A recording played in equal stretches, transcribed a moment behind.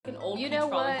old You peach know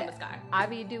falling what from the sky. I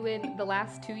be doing the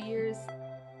last 2 years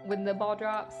when the ball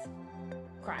drops?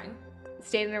 Crying.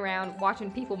 Standing around watching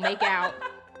people make out.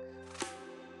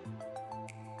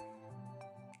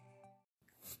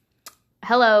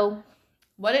 Hello.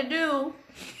 What it do?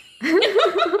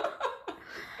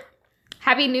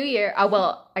 Happy New Year. Oh,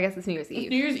 well, I guess it's New Year's It's Eve.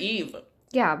 New Year's Eve.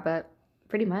 Yeah, but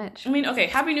pretty much. I mean, okay,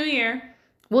 Happy New Year.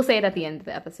 We'll say it at the end of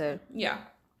the episode. Yeah.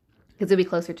 Because it'll be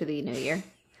closer to the New Year.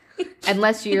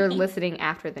 Unless you're listening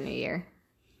after the New Year.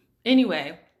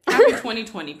 Anyway, happy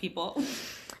 2020, people.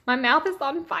 My mouth is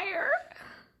on fire.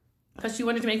 Because she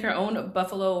wanted to make her own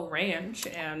buffalo ranch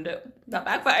and that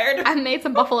backfired. I made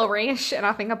some buffalo ranch and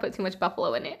I think I put too much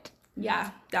buffalo in it.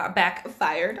 Yeah, that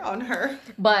backfired on her.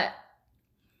 But,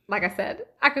 like I said,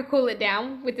 I could cool it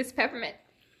down with this peppermint.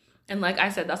 And like I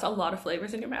said, that's a lot of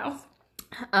flavors in your mouth.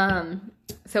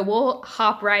 So we'll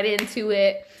hop right into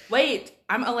it. Wait,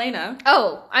 I'm Elena.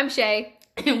 Oh, I'm Shay.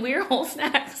 And we're Whole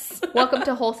Snacks. Welcome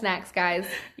to Whole Snacks, guys.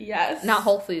 Yes. Not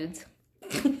Whole Foods.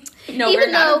 No,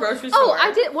 we're not a grocery store. Oh,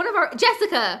 I did one of our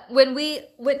Jessica, when we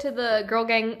went to the Girl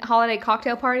Gang holiday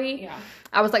cocktail party. Yeah.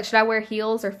 I was like, should I wear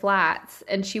heels or flats?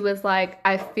 And she was like,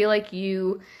 I feel like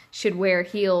you should wear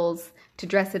heels to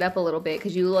dress it up a little bit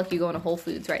because you look like you going to Whole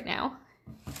Foods right now.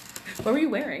 What were you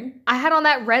wearing? I had on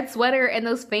that red sweater and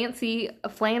those fancy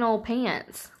flannel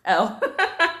pants. Oh.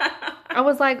 I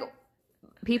was like,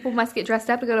 people must get dressed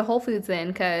up to go to Whole Foods then,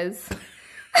 because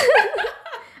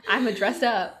I'm a dressed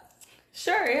up.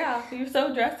 Sure, yeah. You're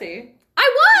so dressy.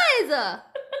 I was!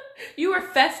 You were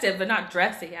festive, but not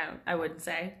dressy, I wouldn't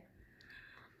say.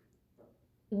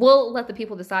 We'll let the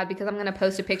people decide because I'm going to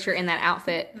post a picture in that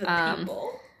outfit The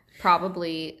people.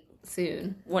 probably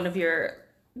soon. One of your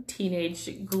teenage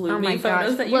Oh gloomy my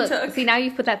photos gosh. that you Look, took. see, now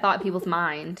you've put that thought in people's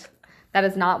mind. That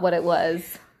is not what it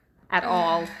was at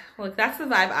all. Look, that's the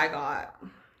vibe I got.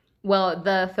 Well,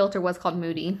 the filter was called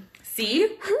Moody.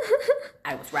 See?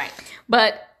 I was right.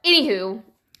 But, anywho,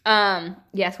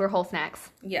 yes, we're Whole Snacks.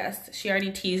 Yes, she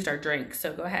already teased our drink,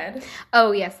 so go ahead.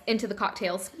 Oh, yes, into the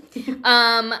cocktails.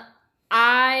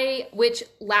 Which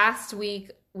last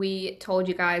week we told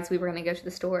you guys we were going to go to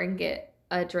the store and get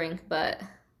a drink, but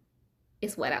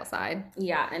it's wet outside.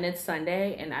 Yeah, and it's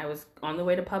Sunday, and I was on the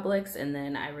way to Publix, and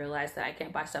then I realized that I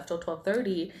can't buy stuff till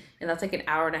 12:30, and that's like an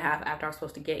hour and a half after I was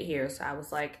supposed to get here, so I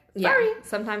was like, sorry. Yeah,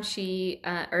 sometimes she,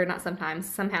 or not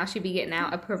sometimes, somehow she be getting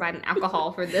out of providing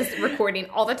alcohol for this recording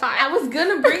all the time. I was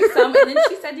gonna bring some, and then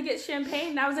she said to get champagne,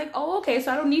 and I was like, oh, okay,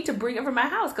 so I don't need to bring it from my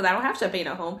house, because I don't have champagne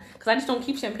at home, because I just don't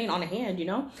keep champagne on hand, you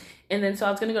know? And then so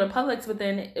I was gonna go to Publix, but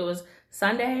then it was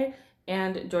Sunday,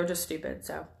 and Georgia's stupid,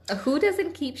 so. Who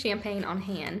doesn't keep champagne on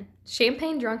hand?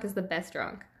 Champagne drunk is the best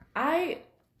drunk. I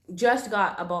just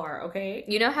got a bar, okay?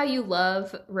 You know how you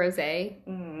love rosé?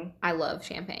 Mm-hmm. I love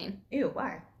champagne. Ew,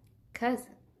 why? Because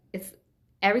it's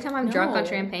every time I'm drunk on No.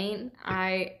 champagne,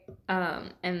 I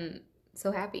am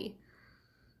so happy.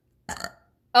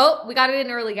 Oh, we got it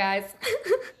in early, guys.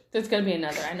 There's gonna be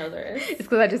another, I know there is. It's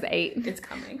because I just ate. It's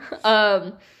coming.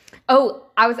 Oh,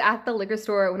 I was at the liquor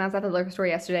store. When I was at the liquor store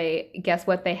yesterday, guess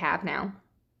what they have now?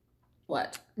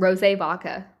 What? Rosé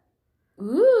vodka.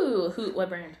 Ooh, what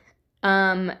brand?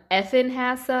 Effin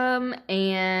has some,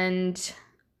 and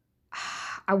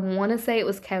I want to say it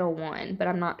was Kettle One, but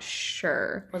I'm not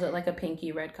sure. Was it like a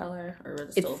pinky red color, or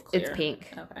was it still clear? It's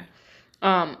pink. Okay.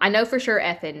 I know for sure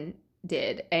Effin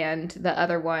did, and the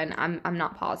other one I'm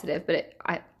not positive, but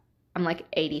I'm like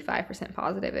 85%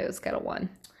 positive it was Kettle One.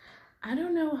 I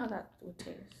don't know how that would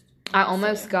taste. I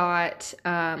almost got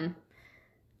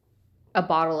a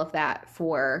bottle of that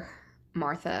for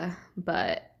Martha,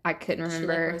 but I couldn't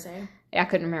remember. She like rosé? I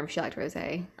couldn't remember if she liked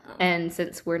rosé. Oh. And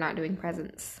since we're not doing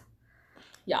presents,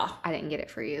 Yeah, I didn't get it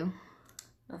for you.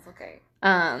 that's okay.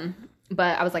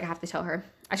 But I was like, I have to tell her.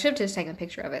 I should have just taken a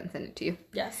picture of it and sent it to you.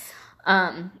 Yes.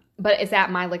 But it's at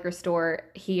my liquor store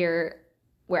here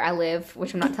where I live,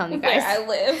 which I'm not telling you guys. Where I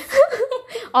live.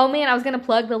 Oh man, I was gonna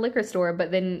plug the liquor store,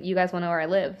 but then you guys want to know where I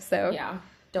live, so Yeah.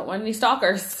 Don't want any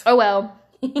stalkers. oh well.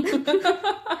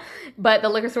 But the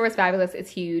liquor store is fabulous. It's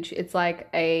huge. It's like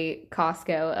a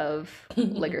Costco of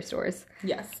liquor stores.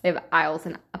 Yes. They have aisles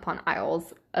and upon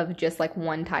aisles of just like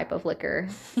one type of liquor,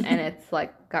 and it's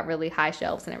like got really high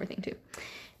shelves and everything too.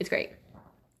 It's great.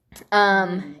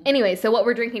 Anyway, so what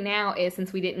we're drinking now is,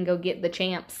 since we didn't go get the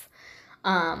champs,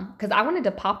 because I wanted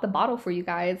to pop the bottle for you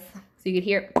guys so you could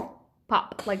hear it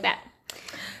pop like that.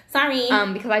 Sorry.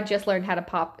 Because I just learned how to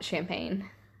pop champagne.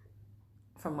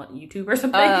 From what, YouTube or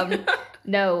something?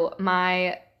 No,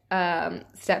 my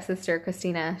stepsister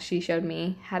Christina, she showed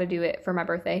me how to do it for my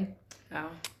birthday. Oh.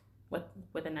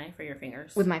 With a knife or your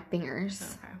fingers? With my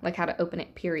fingers. Okay. Like how to open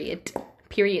it, period.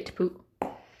 Period poop.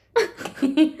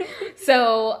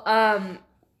 So,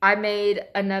 I made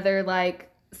another like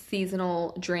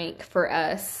seasonal drink for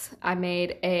us. I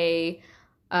made a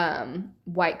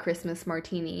white Christmas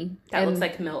martini. That looks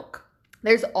like milk.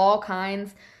 There's all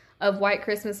kinds of white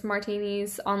Christmas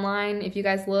martinis online. If you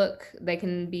guys look, they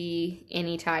can be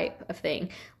any type of thing.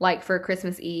 Like for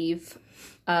Christmas Eve,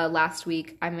 last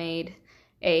week, I made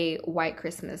a white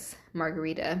Christmas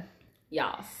margarita.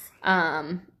 Yes.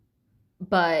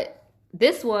 But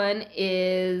this one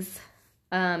is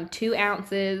 2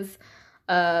 ounces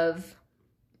of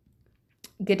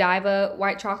Godiva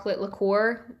white chocolate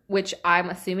liqueur, which I'm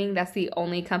assuming that's the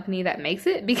only company that makes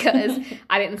it because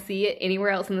I didn't see it anywhere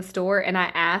else in the store. And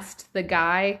I asked the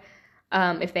guy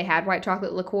if they had white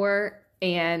chocolate liqueur,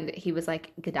 and he was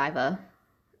like, Godiva.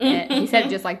 And he said it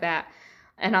just like that.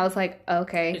 And I was like,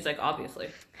 okay. He's like,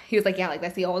 obviously. He was like, yeah, like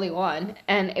that's the only one.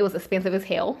 And it was expensive as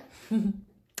hell.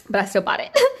 But I still bought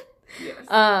it.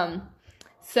 Yes.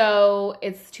 So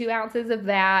it's 2 ounces of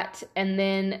that, and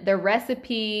then the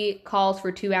recipe calls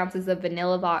for 2 ounces of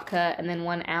vanilla vodka and then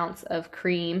 1 ounce of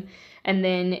cream, and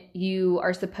then you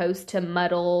are supposed to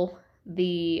muddle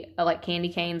the like candy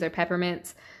canes or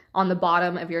peppermints on the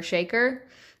bottom of your shaker,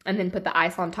 and then put the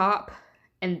ice on top,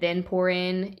 and then pour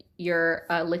in your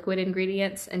liquid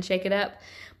ingredients and shake it up.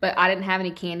 But I didn't have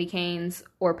any candy canes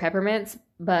or peppermints,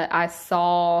 but I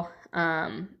saw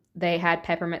they had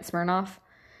peppermint Smirnoff.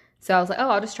 So I was like, oh,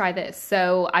 I'll just try this.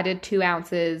 So I did 2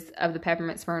 ounces of the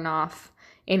peppermint Smirnoff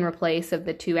in replace of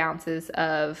the 2 ounces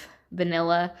of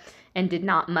vanilla, and did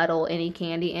not muddle any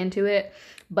candy into it.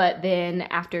 But then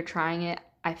after trying it,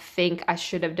 I think I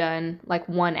should have done like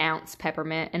 1 ounce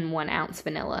peppermint and 1 ounce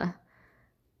vanilla.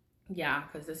 Yeah,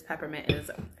 because this peppermint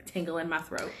is tingling my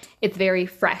throat. It's very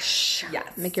fresh.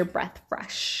 Yes. Make your breath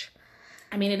fresh.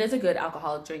 I mean, it is a good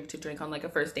alcoholic drink to drink on like a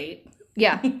first date.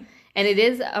 Yeah. And it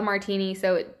is a martini,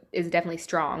 so it is definitely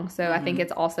strong. So I think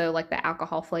it's also like the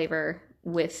alcohol flavor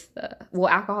with the, well,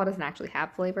 alcohol doesn't actually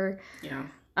have flavor. Yeah.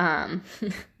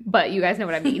 But you guys know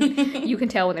what I mean. You can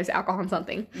tell when there's alcohol in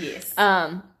something. Yes.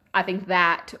 I think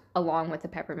that along with the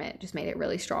peppermint just made it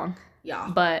really strong. Yeah.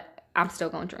 But I'm still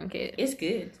going to drink it. It's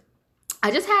good.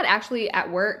 I just had actually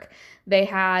at work, they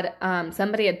had,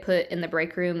 somebody had put in the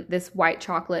break room this white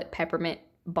chocolate peppermint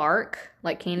bark,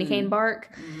 like candy cane bark.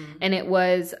 And it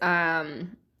was,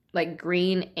 like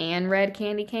green and red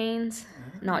candy canes,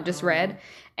 not just red.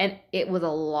 And it was a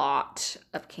lot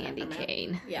of candy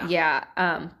cane. Yeah.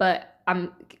 Yeah. But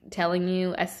I'm telling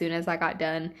you, as soon as I got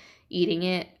done eating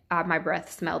it, my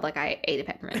breath smelled like I ate a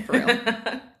peppermint for real.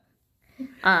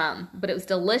 But it was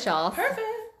delicious.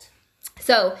 Perfect.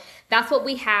 So that's what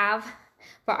we have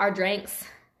for our drinks,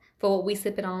 for what we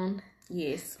sip it on.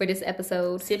 Yes. For this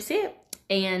episode. Sip, sip.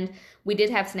 And we did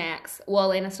have snacks.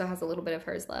 Well, Elena still has a little bit of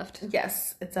hers left.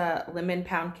 Yes. It's a lemon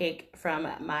pound cake from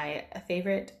my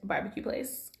favorite barbecue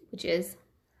place. Which is?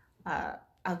 I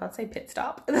was about to say Pit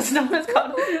Stop. That's not what it's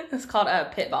called. It's called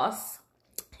Pit Boss.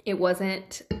 It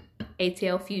wasn't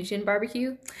ATL Fusion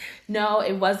Barbecue? No,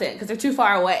 it wasn't, because they're too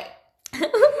far away.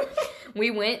 We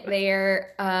went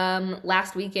there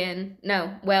last weekend.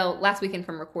 No, well, last weekend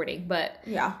from recording, but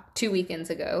yeah, 2 weekends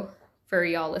ago for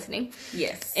y'all listening.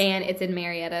 Yes. And it's in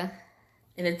Marietta.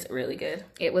 And it's really good.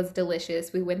 It was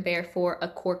delicious. We went there for a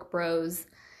Cork Bros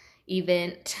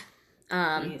event.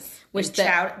 Yes. Which and the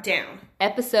chowed down.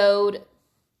 Episode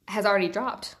has already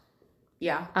dropped.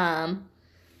 Yeah.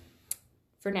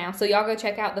 For now. So y'all go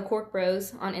check out the Cork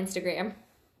Bros on Instagram.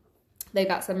 They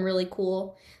got some really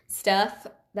cool stuff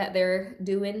that they're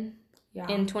doing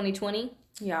in 2020.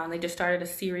 Yeah, and they just started a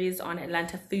series on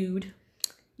Atlanta food.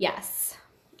 Yes.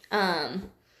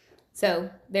 So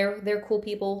they're cool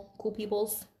people, cool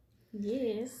peoples.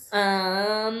 Yes.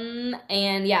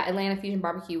 And yeah, Atlanta Fusion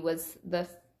Barbecue was the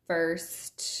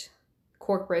first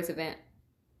Cork Bros event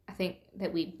I think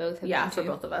that we both have been to. For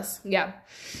both of us. Yeah.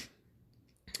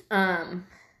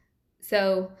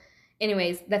 So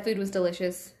anyways, that food was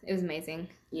delicious. It was amazing.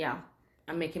 Yeah.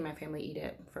 I'm making my family eat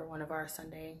it for one of our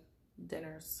Sunday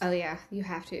dinners. Oh yeah, you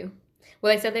have to.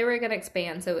 Well, they said they were going to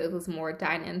expand, so it was more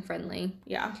dine-in friendly.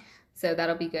 Yeah. So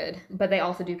that'll be good. But they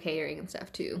also do catering and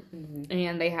stuff too.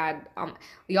 And they had,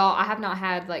 y'all, I have not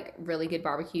had like really good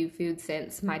barbecue food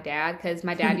since my dad, because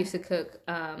my dad used to cook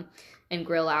and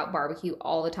grill out barbecue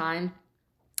all the time.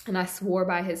 And I swore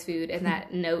by his food and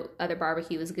that no other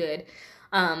barbecue was good.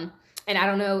 And I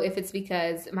don't know if it's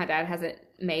because my dad hasn't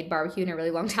made barbecue in a really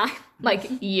long time, like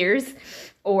years,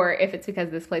 or if it's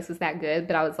because this place was that good.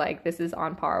 But I was like, this is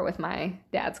on par with my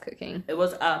dad's cooking. It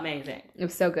was amazing. It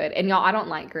was so good. And y'all, I don't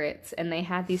like grits. And they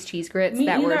had these cheese grits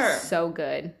were so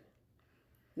good.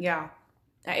 Yeah.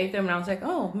 I ate them and I was like,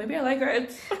 oh, maybe I like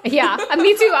grits. Yeah,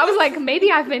 me too. I was like,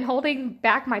 maybe I've been holding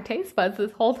back my taste buds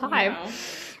this whole time.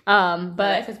 My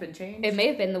But life has been changed. it may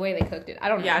have been the way they cooked it. I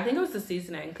don't know. Yeah, I think it was the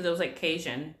seasoning because it was like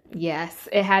Cajun. Yes,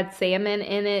 it had salmon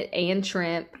in it and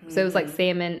shrimp. So it was like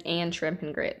salmon and shrimp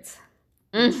and grits.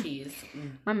 Cheese.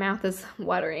 My mouth is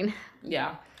watering.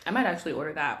 Yeah, I might actually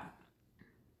order that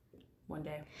one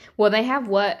day. Well, they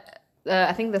have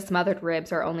I think the smothered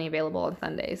ribs are only available on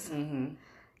Sundays. Mm-hmm.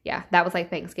 Yeah, that was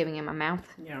like Thanksgiving in my mouth.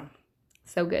 Yeah.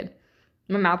 So good.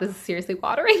 My mouth is seriously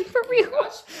watering for real.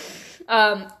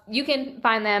 You can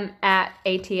find them at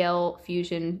ATL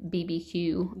Fusion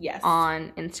BBQ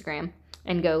on Instagram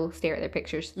and go stare at their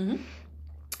pictures.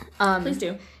 Mm-hmm. Please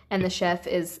do. And the chef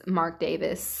is Mark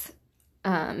Davis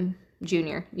Jr.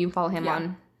 You can follow him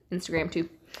on Instagram too.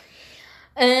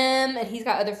 And he's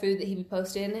got other food that he be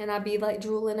posting, and I'd be like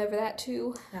drooling over that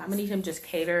too. Yeah, I'm gonna need him just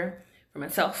cater for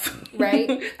myself.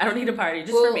 Right? I don't need a party,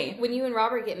 just for me. When you and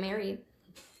Robert get married.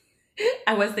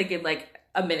 I was thinking like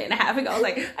a minute and a half ago, I was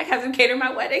like, I have him cater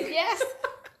my wedding. Yes,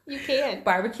 you can.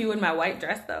 Barbecue in my white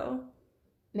dress though.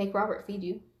 Make Robert feed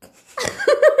you.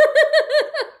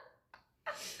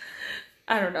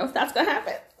 I don't know if that's gonna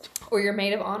happen. Or your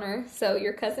maid of honor, so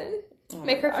your cousin.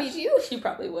 Make her feed you. She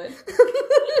probably would.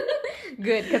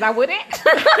 Good, because I wouldn't.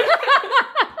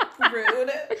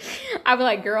 Rude. I'd be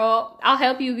like, girl, I'll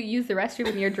help you use the restroom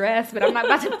in your dress, but I'm not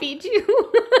about to feed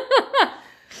you.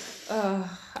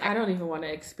 I don't even want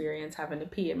to experience having to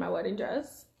pee in my wedding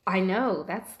dress. I know,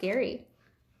 that's scary.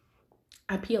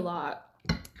 I pee a lot.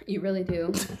 You really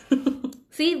do.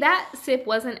 See, that sip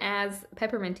wasn't as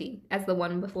pepperminty as the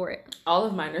one before it. All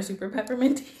of mine are super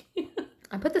pepperminty.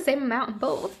 I put the same amount in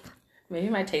both. Maybe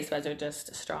my taste buds are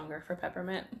just stronger for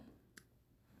peppermint.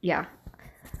 Yeah.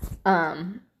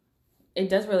 It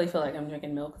does really feel like I'm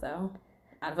drinking milk though,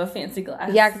 out of a fancy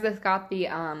glass. Yeah, because it's got the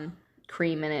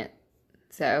cream in it.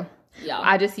 So yeah,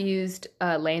 I just used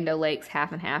Land O'Lakes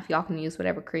half and half. Y'all can use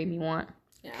whatever cream you want.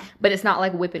 Yeah, but it's not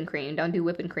like whipping cream. Don't do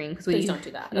whipping cream because please don't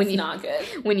do that. That's not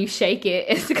good. When you shake it,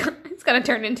 it's gonna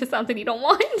turn into something you don't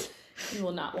want. You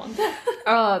will not want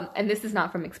that. And this is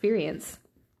not from experience.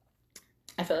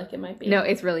 I feel like it might be. No,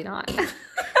 it's really not.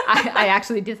 I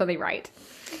actually did something right.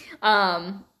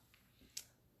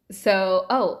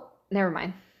 So, never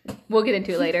mind. We'll get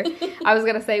into it later. I was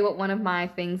gonna say what one of my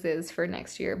things is for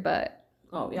next year, but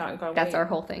that's our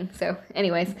whole thing. So,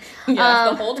 anyways, yeah,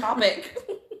 the whole topic.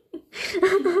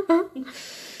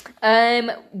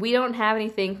 We don't have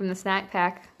anything from the snack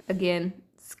pack again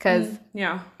because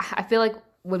I feel like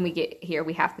when we get here,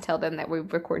 we have to tell them that we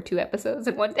record 2 episodes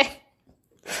in one day.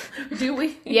 Do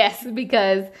we? Yes,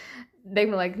 because they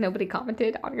were like, nobody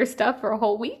commented on your stuff for a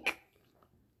whole week.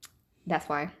 That's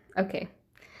why. Okay.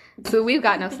 So we've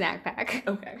got no snack pack.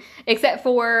 Okay. Except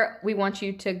for we want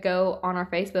you to go on our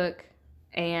Facebook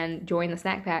and join the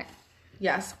snack pack.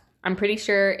 Yes. I'm pretty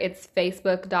sure it's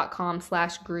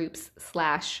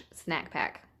facebook.com/groups/snack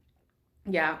pack.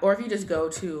 Yeah. Or if you just go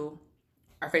to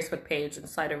our Facebook page and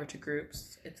slide over to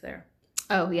groups, it's there.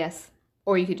 Oh, yes.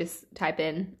 Or you could just type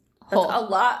in That's a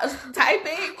lot of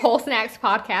typing. Whole Snacks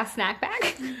Podcast Snack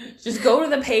Pack. Just go to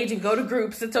the page and go to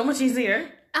groups. It's so much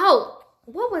easier. Oh,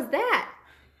 what was that?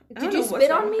 Did you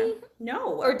spit on me?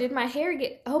 No. Or did my hair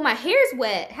get... Oh, my hair's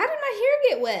wet. How did my hair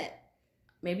get wet?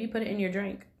 Maybe you put it in your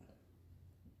drink.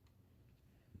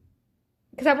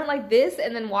 Because I went like this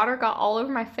and then water got all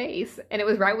over my face. And it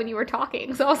was right when you were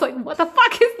talking. So I was like, what the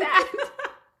fuck is that?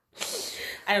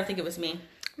 I don't think it was me.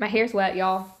 My hair's wet,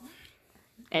 y'all.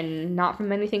 And not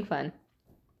from anything fun.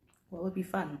 What would be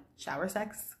fun? Shower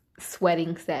sex?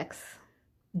 Sweating sex.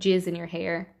 Jizz in your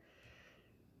hair.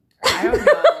 I don't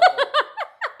know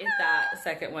if that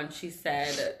second one she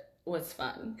said was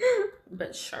fun.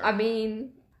 But sure. I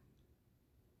mean,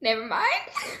 never mind.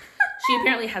 She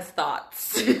apparently has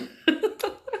thoughts.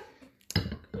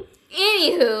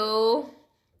 Anywho.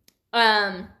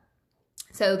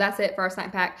 So that's it for our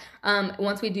snack pack.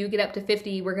 Once we do get up to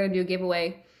 50, we're going to do a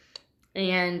giveaway.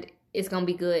 And it's going to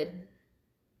be good.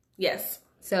 Yes.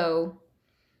 So,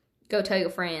 go tell your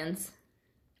friends.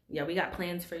 Yeah, we got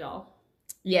plans for y'all.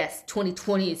 Yes,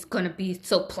 2020 is going to be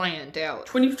so planned out.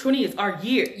 2020 is our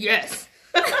year. Yes.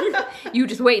 You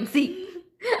just wait and see.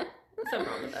 Something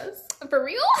wrong with us. For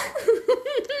real?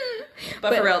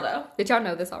 But for real, though. Did y'all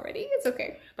know this already? It's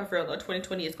okay. But for real, though,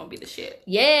 2020 is going to be the shit.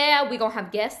 Yeah, we going to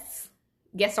have guests.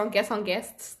 Guests on guests on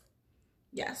guests.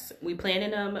 Yes. We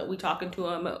planning them. We talking to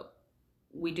them.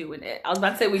 We doing it. I was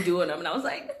about to say we doing them, and I was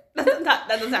like, that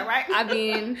doesn't sound right. I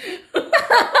mean,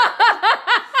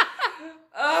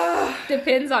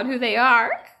 depends on who they are.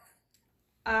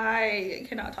 I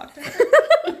cannot talk to her.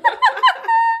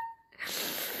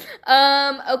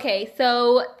 Okay,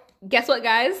 so guess what,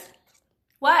 guys?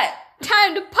 What?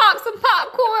 Time to pop some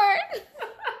popcorn.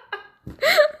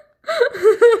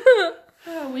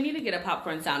 Oh, we need to get a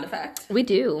popcorn sound effect. We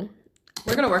do.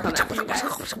 We're gonna work on that for you guys.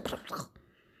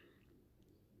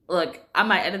 Look, I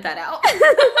might edit that out.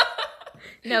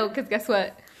 No, because guess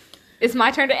what? It's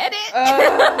my turn to edit.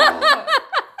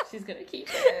 She's gonna keep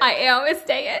it. I am. It's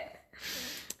stay it.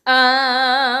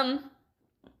 I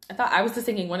thought I was the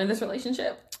singing one in this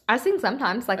relationship. I sing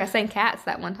sometimes. Like I sang Cats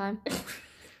that one time.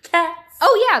 Cats.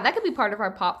 Oh yeah, that could be part of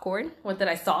our popcorn. What, that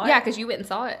I saw it? Yeah, because you went and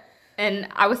saw it. And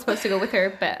I was supposed to go with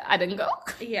her, but I didn't go.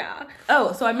 Yeah.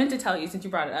 Oh, so I meant to tell you since you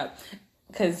brought it up,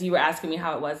 because you were asking me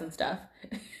how it was and stuff.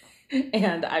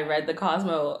 And I read the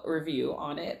Cosmo review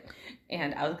on it.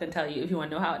 And I was going to tell you, if you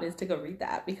want to know how it is, to go read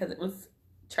that, because it was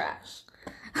trash.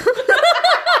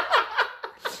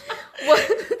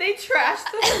 They trashed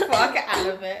the fuck out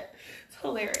of it. It's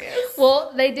hilarious.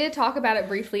 Well, they did talk about it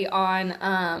briefly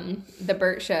on the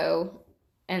Burt Show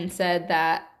and said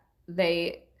that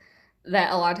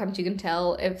a lot of times you can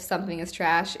tell if something is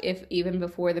trash if even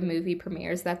before the movie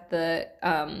premieres that the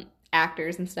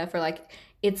actors and stuff are like,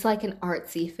 it's like an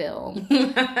artsy film.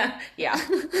 Yeah.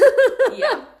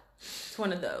 Yeah. It's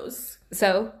one of those.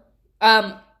 So,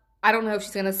 I don't know if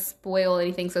she's gonna spoil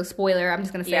anything. So, spoiler. I'm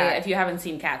just gonna say, yeah. If you haven't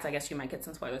seen Cats, I guess you might get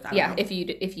some spoilers. Yeah, if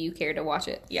you care to watch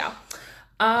it. Yeah.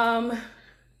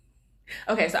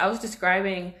 Okay, so I was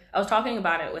talking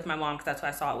about it with my mom because that's who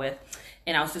I saw it with,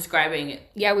 and I was describing.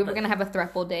 Yeah, we were gonna have a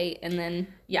throuple date, and then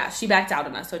she backed out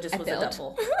on us, so it just was failed. a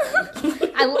double.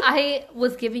 I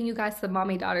was giving you guys some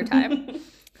mommy daughter time.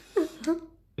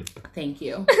 Thank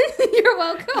you. You're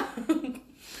welcome.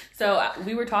 So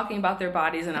we were talking about their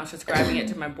bodies, and I was describing it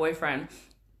to my boyfriend.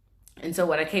 And so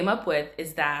what I came up with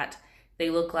is that they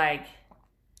look like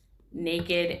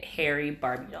naked, hairy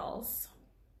Barbie dolls.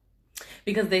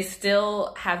 Because they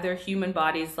still have their human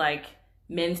bodies, like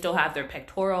men still have their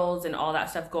pectorals and all that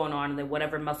stuff going on, and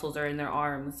whatever muscles are in their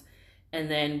arms.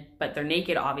 But they're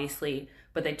naked, obviously,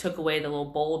 but they took away the little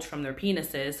bulge from their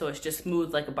penises, so it's just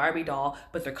smooth like a Barbie doll,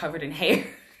 but they're covered in hair.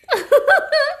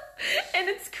 And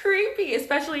it's creepy,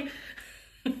 especially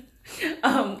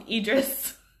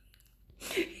Idris.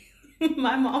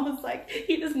 My mom was like,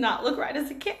 he does not look right as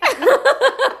a cat.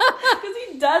 Because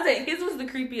he doesn't. His was the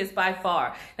creepiest by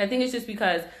far. And I think it's just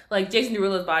because, like, Jason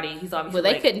Derulo's body, he's obviously,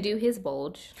 well, they couldn't do his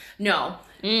bulge. No.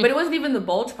 But it wasn't even the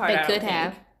bulge part. They could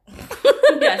have.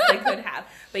 Yes, they could have.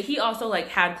 But he also, like,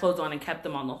 had clothes on and kept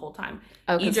them on the whole time.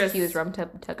 Oh, because he was Rum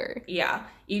Tugger. Yeah.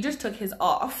 Idris took his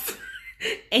off.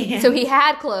 And so he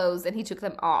had clothes and he took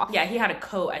them off. Yeah, he had a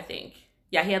coat, I think.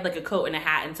 Yeah, he had, like, a coat and a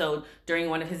hat. And so during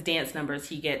one of his dance numbers,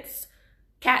 he gets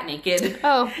cat naked.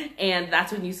 Oh. And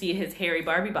that's when you see his hairy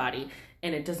Barbie body.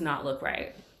 And it does not look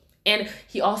right. And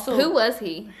he also... Who was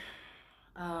he?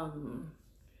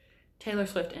 Taylor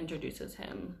Swift introduces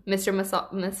him. Mr.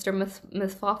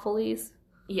 Mistopheles?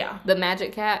 Yeah. The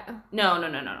magic cat? No.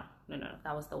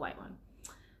 That was the white one.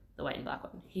 The white and black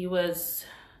one. He was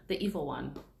the evil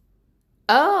one.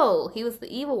 Oh, he was the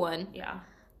evil one. Yeah.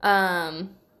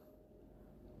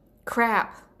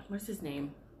 Crap. What's his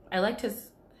name? I liked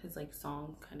his like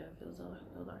song kind of. It was alright.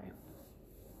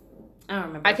 I don't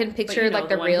remember. I can picture like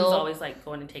the real. Who's always like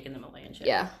going and taking them away and shit.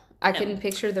 Yeah, I can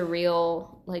picture the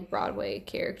real like Broadway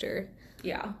character.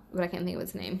 Yeah, but I can't think of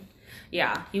his name.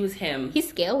 Yeah, he was him. He's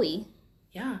scaly.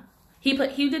 Yeah, he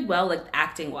did well like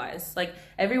acting wise. Like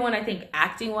everyone, I think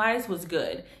acting wise was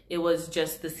good. It was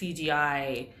just the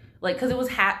CGI, like because it was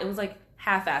like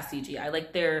half-ass CGI.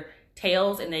 Like their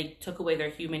tails, and they took away their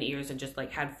human ears and just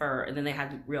like had fur, and then they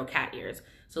had real cat ears.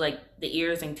 So like the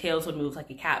ears and tails would move like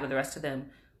a cat, but the rest of them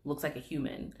looks like a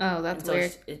human. Oh, that's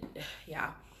weird.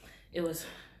 It was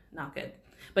not good.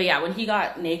 But yeah, when he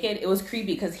got naked, it was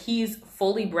creepy because he's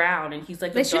fully brown and he's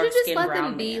like they should have just let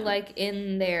them be man. Like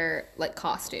in their like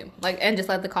costume, like and just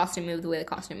let the costume move the way the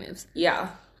costume moves.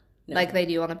 Yeah, like they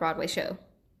do on the Broadway show.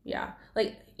 Yeah,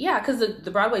 because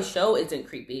the Broadway show isn't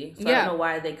creepy, so I don't know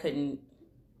why they couldn't.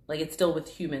 Like, it's still with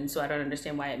humans, so I don't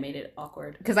understand why it made it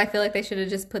awkward. Because I feel like they should have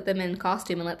just put them in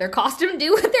costume and let their costume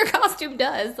do what their costume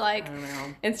does. Like, I don't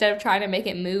know. Instead of trying to make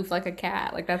it move like a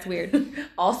cat. Like, that's weird.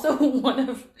 Also, so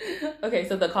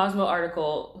the Cosmo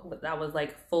article that was,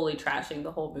 like, fully trashing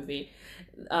the whole movie,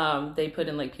 they put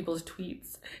in, like, people's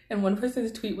tweets. And one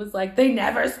person's tweet was like, they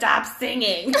never stop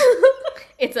singing.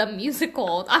 It's a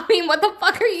musical. I mean, what the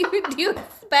fuck do you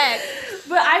expect?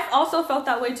 But I've also felt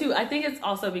that way too. I think it's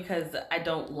also because I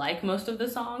don't like most of the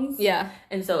songs. Yeah.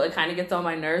 And so it kind of gets on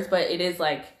my nerves, but it is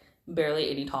like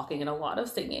barely any talking and a lot of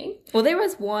singing. Well, there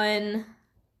was one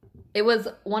It was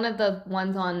one of the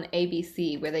ones on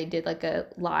ABC where they did like a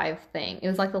live thing. It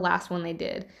was like the last one they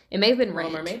did. It may have been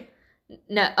Rent. Little Mermaid?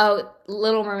 No,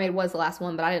 Little Mermaid was the last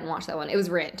one, but I didn't watch that one. It was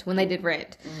Rent when they did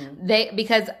Rent. Mm-hmm.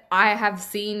 Because I have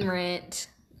seen Rent,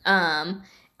 A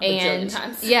bajillion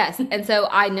times. yes, and so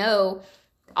I know.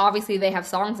 Obviously, they have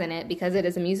songs in it because it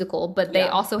is a musical, but they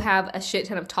also have a shit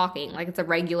ton of talking. Like, it's a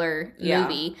regular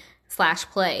movie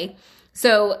 / play.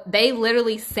 So, they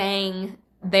literally sang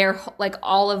their, like,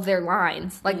 all of their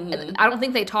lines. Like, I don't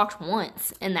think they talked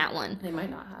once in that one. They might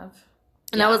not have.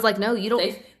 And I was like, no, you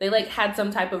don't. They like, had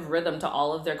some type of rhythm to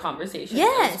all of their conversations.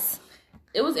 Yes.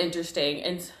 It was interesting.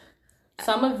 And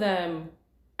some of them,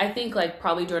 I think, like,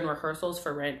 probably during rehearsals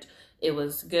for Rent, it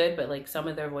was good, but, like, some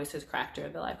of their voices cracked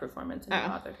during the live performance, and it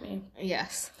bothered me.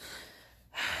 Yes.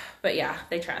 But, yeah,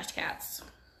 they trashed Cats.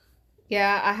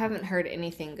 Yeah, I haven't heard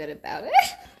anything good about it.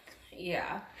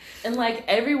 Yeah. And, like,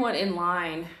 everyone in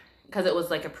line, because it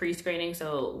was, like, a pre-screening,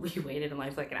 so we waited in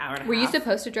line for, like, an hour and a half. Were you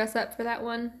supposed to dress up for that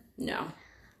one? No.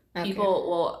 Okay.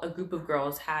 A group of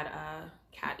girls had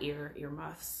cat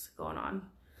earmuffs going on.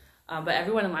 But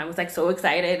everyone in line was, like, so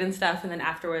excited and stuff, and then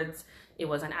afterwards it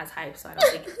wasn't as hype, so I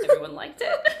don't think everyone liked it.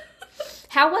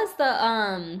 How was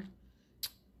the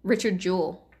Richard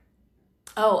Jewell?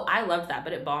 Oh, I loved that,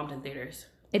 but it bombed in theaters.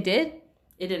 It did?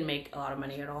 It didn't make a lot of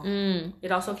money at all.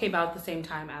 It also came out at the same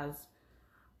time as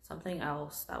something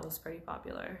else that was pretty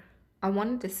popular. I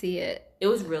wanted to see it. It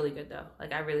was really good though.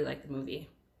 Like, I really liked the movie.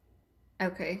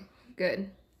 Okay, good.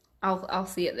 I'll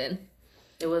see it then.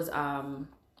 It was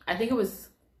I think it was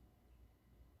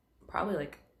probably,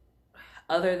 like,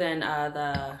 other than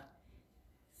the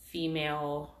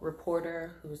female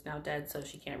reporter who's now dead, so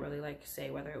she can't really, like, say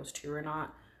whether it was true or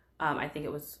not. I think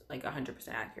it was, like, 100%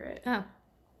 accurate. Oh.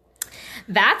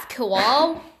 That's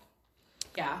cool.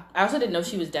 Yeah. I also didn't know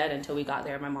she was dead until we got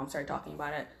there. My mom started talking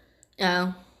about it.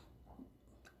 Oh.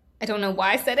 I don't know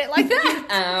why I said it like that.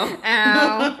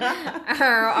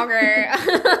 Oh, okay.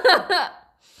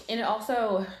 And it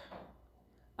also,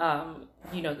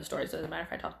 you know the story, so it doesn't matter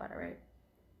if I talk about it, right?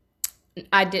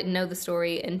 I didn't know the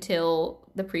story until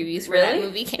the previews for Really? that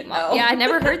movie came out. Oh. Yeah, I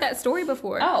never heard that story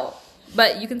before. Oh.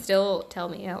 But you can still tell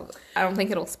me. I don't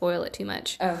think it'll spoil it too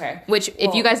much. Okay. Which,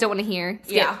 if you guys don't want to hear,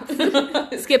 skip. Yeah.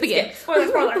 Skip again.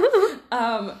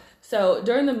 Spoiler. So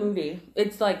during the movie,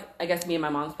 it's like, I guess me and my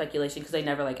mom's speculation, because they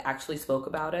never, like, actually spoke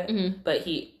about it, but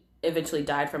he eventually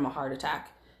died from a heart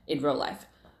attack in real life.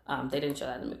 They didn't show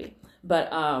that in the movie.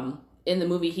 But in the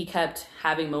movie, he kept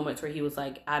having moments where he was,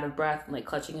 like, out of breath and, like,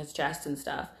 clutching his chest and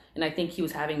stuff. And I think he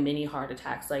was having mini heart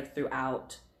attacks, like,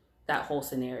 throughout that whole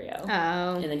scenario.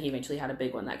 Oh. And then he eventually had a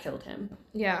big one that killed him.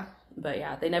 Yeah. But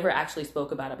yeah, they never actually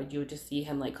spoke about it, but you would just see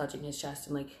him, like, clutching his chest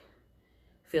and, like,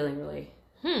 feeling really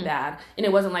bad. And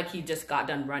it wasn't like he just got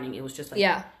done running. It was just,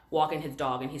 like, walking his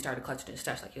dog, and he started clutching his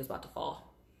chest like he was about to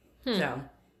fall. So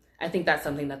I think that's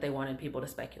something that they wanted people to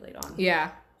speculate on.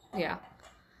 Yeah. Yeah.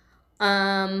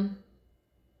 I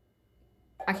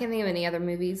can't think of any other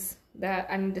movies that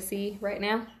I need to see right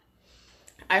now.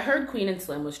 I heard Queen and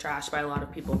Slim was trashed by a lot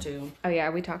of people too. Oh yeah,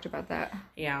 we talked about that.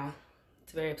 Yeah.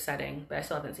 It's very upsetting, but I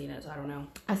still haven't seen it, so I don't know.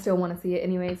 I still want to see it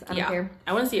anyways. I don't care.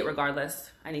 I want to see it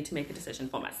regardless. I need to make a decision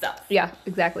for myself. Yeah,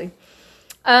 exactly.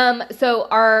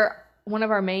 So one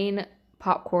of our main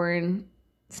popcorn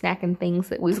snacking things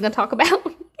that we was going to talk about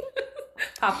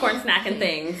Popcorn snacking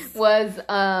things. was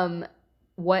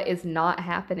what is not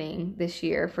happening this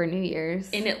year for New Year's.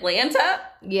 In Atlanta?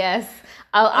 Yes.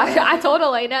 I told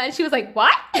Elena and she was like,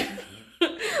 what?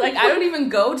 Like, I don't even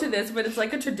go to this, but it's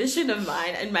like a tradition of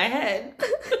mine in my head.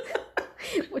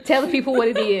 Tell the people what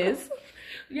it is.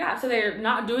 Yeah, so they're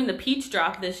not doing the peach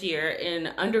drop this year in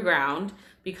Underground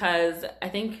because I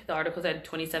think the article said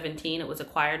 2017 it was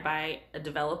acquired by a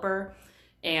developer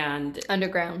and...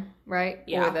 Underground, right?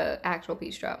 Yeah. Or the actual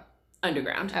peach drop?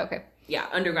 Underground. Okay. Yeah,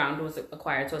 Underground was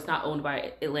acquired, so it's not owned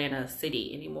by Atlanta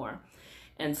City anymore.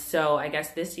 And so I guess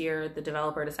this year the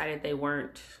developer decided they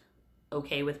weren't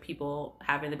okay with people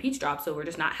having the peach drop, so we're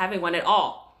just not having one at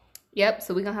all. Yep,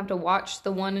 so we're going to have to watch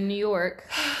the one in New York.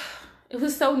 It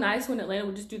was so nice when Atlanta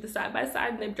would just do the side by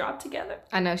side and they dropped together.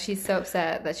 I know, she's so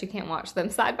upset that she can't watch them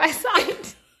side by side.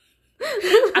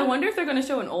 I wonder if they're going to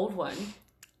show an old one.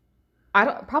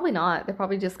 Probably not. They're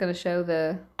probably just going to show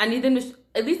the... I need them to,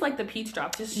 at least like the peach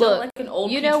drop, just show like an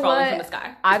old peach falling from the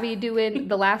sky. I be doing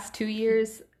the last 2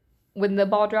 years when the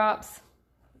ball drops?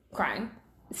 Crying.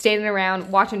 Standing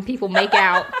around watching people make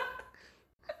out.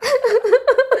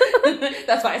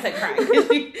 That's why I said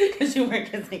crying, because you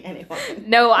weren't kissing anyone.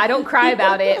 No, I don't cry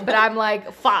about it, but I'm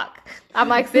like, fuck. I'm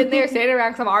like sitting there, standing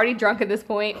around because I'm already drunk at this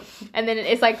point. And then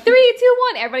it's like 3, 2,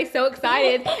 1. Everybody's so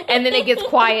excited. And then it gets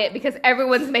quiet because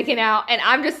everyone's making out. And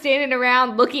I'm just standing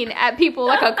around looking at people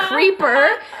like a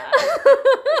creeper.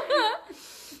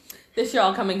 This year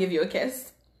I'll come and give you a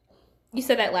kiss. You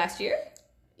said that last year?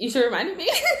 You should remind me.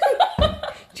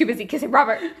 Too busy kissing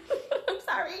Robert. I'm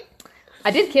sorry.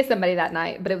 I did kiss somebody that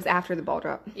night, but it was after the ball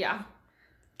drop. Yeah.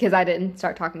 Because I didn't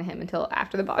start talking to him until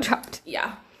after the ball dropped.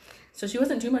 Yeah. So she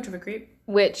wasn't too much of a creep.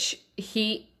 Which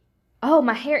oh,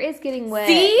 my hair is getting wet.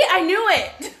 See? I knew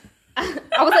it.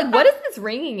 I was like, what is this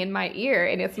ringing in my ear?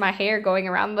 And it's my hair going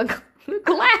around the glass.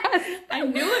 I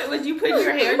knew it was you putting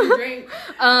your hair in the drink.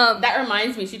 That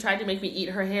reminds me, she tried to make me eat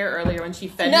her hair earlier when she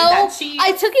fed me that cheese.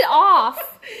 I took it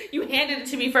off. You handed it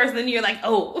to me first, and then you're like,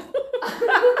 oh.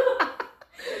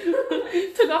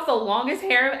 Took off the longest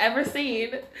hair I've ever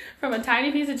seen from a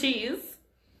tiny piece of cheese.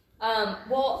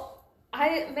 Well,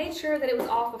 I made sure that it was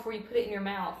off before you put it in your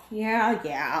mouth.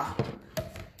 Yeah.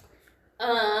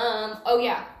 Oh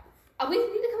yeah. We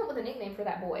need to come up with a nickname for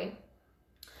that boy.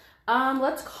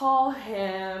 Let's call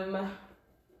him.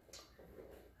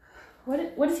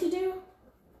 What does he do?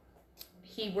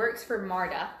 He works for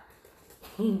Marta.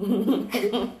 But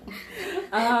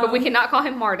we cannot call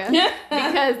him Marta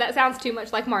because that sounds too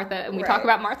much like Martha, and we talk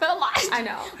about Martha a lot. I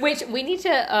know. Which we need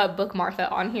to book Martha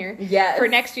on here for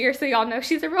next year, so y'all know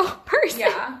she's a real person.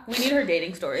 Yeah, we need her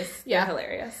dating stories. Yeah, they're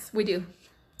hilarious. We do.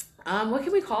 What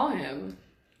can we call him?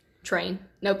 Train.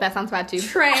 Nope, that sounds bad too.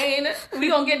 Train. We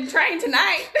gonna get Train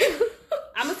tonight.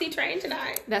 I'm gonna see Train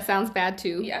tonight. That sounds bad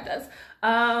too. Yeah, it does.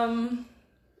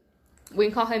 We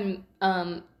can call him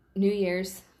New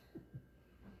Year's.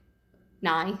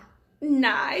 Nye,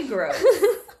 gross.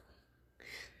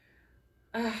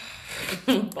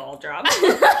 Ball drop.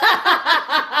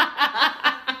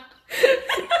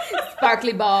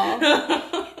 Sparkly ball.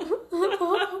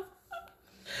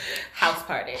 House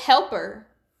party. Helper.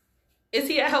 Is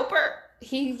he a helper?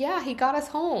 He got us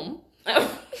home.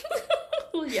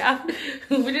 Yeah.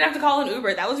 We didn't have to call an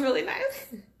Uber. That was really nice.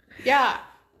 Yeah.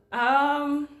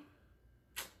 No,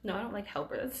 I don't like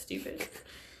helper. That's stupid.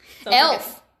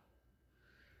 Elf.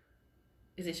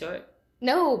 Is he short?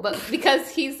 No, but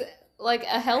because he's like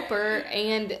a helper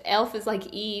and Elf is like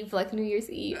Eve, like New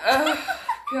Year's Eve. Oh,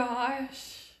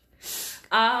 gosh.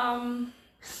 I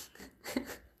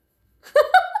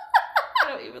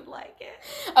don't even like it.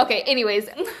 Okay, anyways,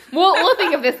 we'll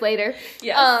think of this later.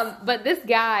 Yes. But this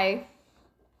guy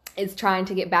is trying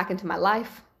to get back into my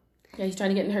life. Yeah, he's trying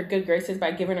to get in her good graces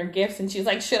by giving her gifts, and she's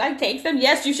like, should I take them?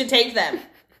 Yes, you should take them.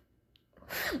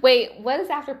 Wait, what is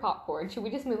after popcorn? Should we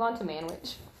just move on to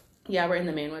Manwich? Yeah, we're in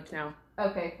the Manwich now.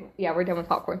 Okay. Yeah, we're done with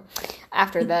popcorn.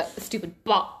 After the stupid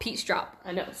peach drop.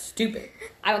 I know, stupid.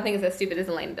 I don't think it's as stupid as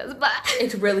Elena does, but...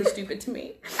 It's really stupid to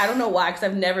me. I don't know why, because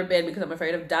I've never been, because I'm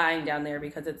afraid of dying down there,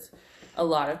 because it's a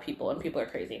lot of people, and people are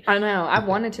crazy. I know. I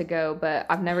wanted to go, but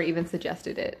I've never even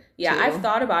suggested it. Yeah, I've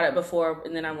thought about it before,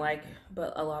 and then I'm like,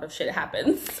 but a lot of shit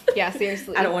happens. Yeah,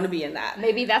 seriously. I don't want to be in that.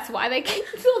 Maybe that's why they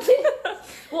canceled it.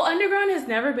 Well, Underground has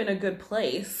never been a good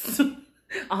place,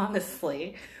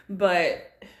 honestly.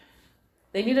 But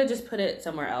they need to just put it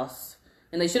somewhere else.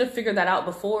 And they should have figured that out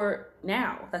before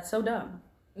now. That's so dumb.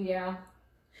 Yeah.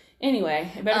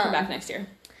 Anyway, it better come back next year.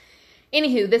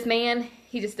 Anywho, this man,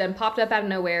 he just done popped up out of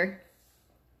nowhere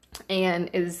and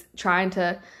is trying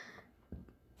to...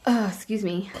 excuse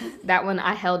me. That one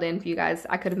I held in for you guys.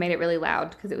 I could have made it really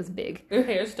loud because it was big. Your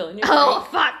hair's still in your Oh,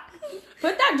 drink. fuck.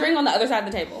 Put that drink on the other side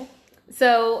of the table.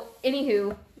 So,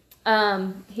 anywho,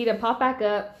 he done popped back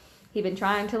up. He been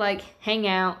trying to, like, hang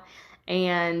out.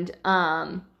 And,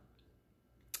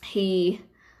 he,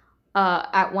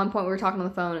 at one point we were talking on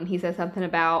the phone and he said something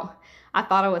about, I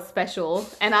thought I was special.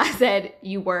 And I said,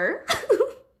 you were?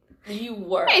 You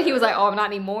were. And he was like, oh, I'm not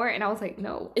anymore. And I was like,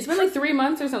 no. It's been like 3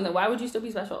 months or something. Why would you still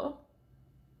be special?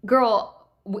 Girl,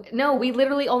 no, we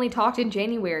literally only talked in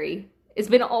January. It's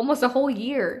been almost a whole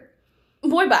year.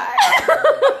 Boy, bye.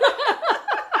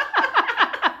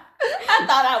 I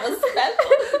thought I was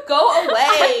special. Go away.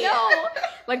 I know.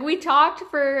 Like, we talked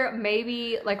for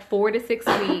maybe like 4 to 6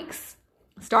 weeks,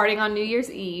 starting on New Year's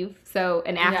Eve. So,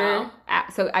 and after,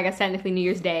 so I guess technically New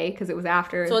Year's Day, because it was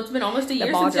after. So it's been almost a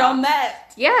year since y'all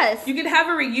met. Yes. You could have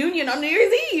a reunion on New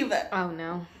Year's Eve. Oh,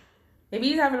 no. Maybe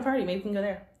he's having a party. Maybe we can go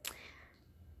there.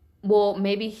 Well,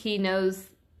 maybe he knows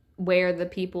where the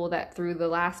people that threw the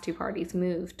last 2 parties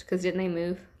moved. Because didn't they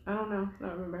move? I don't know. I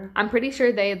don't remember. I'm pretty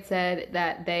sure they had said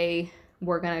that they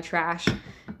were going to trash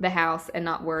the house and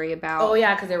not worry about... Oh,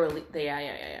 yeah, because they were...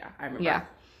 Yeah. I remember. Yeah.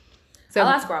 So I'll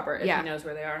ask Robert if yeah. he knows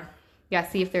where they are. Yeah,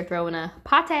 see if they're throwing a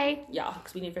pate. Yeah,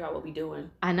 because we need to figure out what we're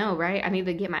doing. I know, right? I need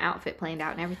to get my outfit planned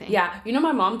out and everything. Yeah, you know,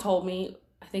 my mom told me,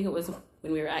 I think it was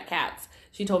when we were at Kat's,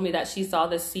 she told me that she saw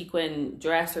this sequin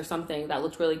dress or something that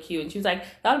looked really cute. And she was like,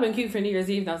 that would have been cute for New Year's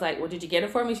Eve. And I was like, well, did you get it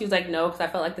for me? She was like, no, because I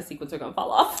felt like the sequins were going to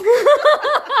fall off.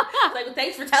 I was like, well,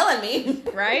 thanks for telling me.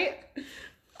 Right?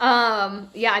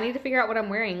 Yeah, I need to figure out what I'm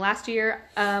wearing. Last year,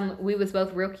 we was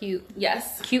both real cute.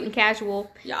 Yes. Cute and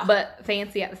casual. Yeah. But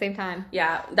fancy at the same time.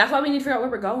 Yeah, that's why we need to figure out where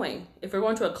we're going. If we're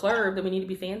going to a club, then we need to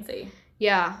be fancy.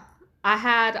 Yeah. I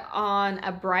had on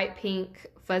a bright pink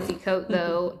fuzzy coat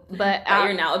though, but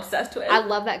you're now obsessed with. I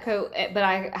love that coat, but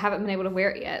I haven't been able to wear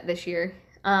it yet this year.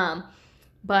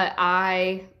 But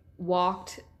I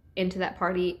walked into that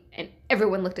party and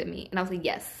everyone looked at me and I was like,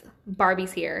 yes,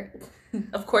 Barbie's here.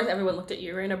 Of course, everyone looked at you.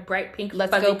 You're in a bright pink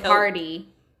Let's fuzzy go coat. party.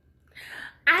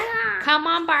 Come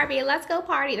on, Barbie, let's go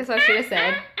party. That's what I should have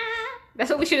said. That's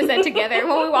what we should have said together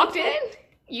when we walked in.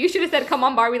 You should have said, come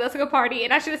on, Barbie, let's go party.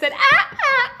 And I should have said,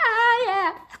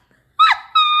 yeah.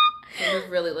 They just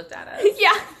really looked at us.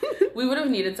 Yeah. We would have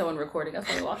needed someone recording us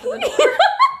when we walked in the door.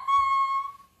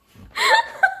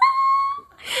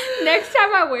 Next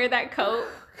time I wear that coat,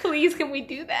 please can we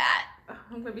do that?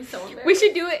 I'm gonna be so embarrassed. We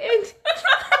should do it in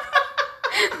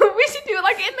we should do it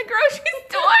like in the grocery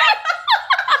store.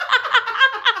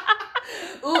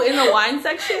 Ooh, in the wine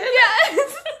section?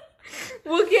 Yes.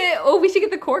 We should get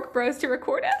the Cork Bros to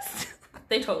record us.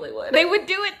 They totally would. They would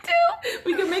do it too.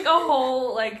 We could make a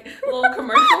whole little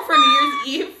commercial for New Year's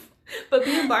Eve, but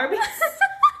being Barbies.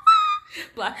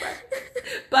 Black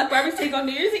Barbies take on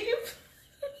New Year's Eve.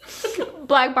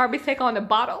 Black Barbies take on the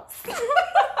bottles.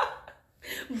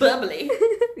 Bubbly.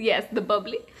 Yes, the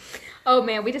bubbly. Oh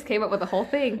man, we just came up with a whole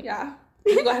thing. Yeah.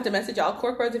 We're gonna have to message y'all.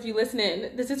 Cork Bros, if you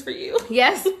listening, this is for you.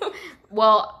 Yes.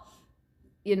 Well,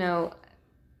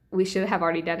 we should have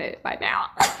already done it by now.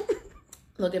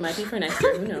 Look, it might be for next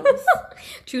year. Who knows?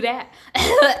 True that.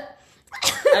 I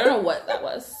don't know what that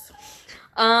was.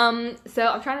 So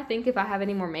I'm trying to think if I have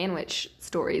any more Manwich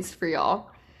stories for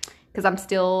y'all. Because I'm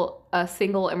still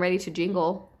single and ready to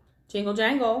jingle. Jingle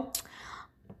jangle.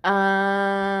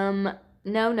 No.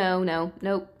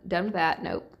 Nope. Done with that.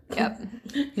 Nope. Yep.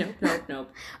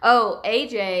 Nope. Oh,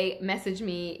 AJ messaged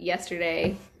me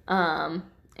yesterday,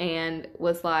 and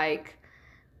was like,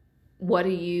 what do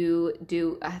you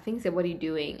do? I think he said, what are you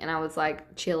doing? And I was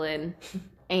like, chilling.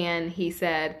 And he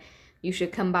said, you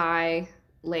should come by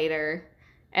later.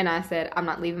 And I said, I'm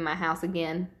not leaving my house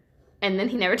again. And then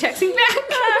he never texted me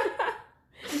back.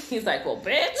 He's like, well,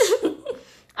 bitch.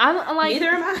 I'm like, neither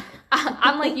am I.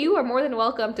 I'm like, you are more than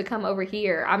welcome to come over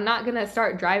here. I'm not going to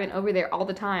start driving over there all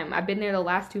the time. I've been there the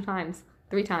last 3 times.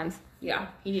 Yeah,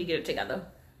 you need to get it together.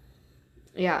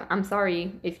 Yeah, I'm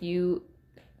sorry if you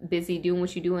busy doing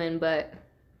what you're doing, but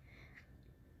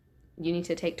you need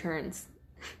to take turns.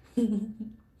 You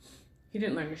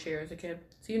didn't learn to share as a kid,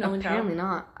 so you know. Apparently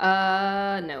not.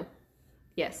 No.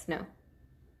 Yes, no.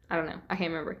 I don't know. I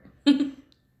can't remember.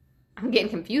 I'm getting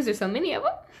confused. There's so many of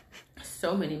them.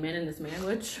 So many men in this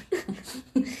manwich.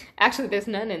 Actually, there's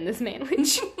none in this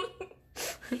manwich.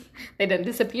 They done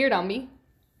disappeared on me.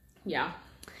 Yeah.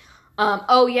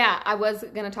 Oh yeah, I was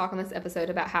gonna talk on this episode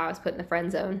about how I was put in the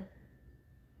friend zone.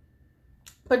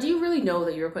 But do you really know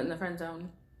that you were put in the friend zone?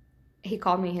 He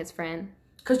called me his friend.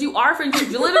 Because you are friends.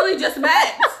 You literally just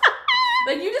met.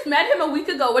 You just met him a week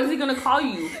ago. What is he going to call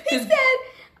you? He said,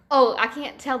 oh, I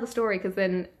can't tell the story because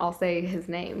then I'll say his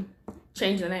name.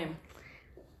 Change the name.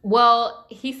 Well,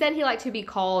 he said he liked to be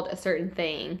called a certain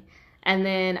thing. And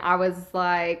then I was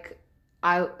like,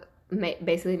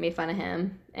 basically made fun of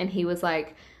him. And he was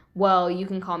like, well, you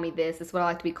can call me this. It's what I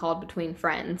like to be called between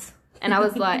friends. And I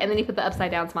was like, and then he put the upside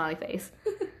down smiley face.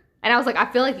 And I was like,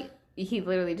 I feel like he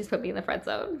literally just put me in the friend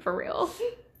zone for real.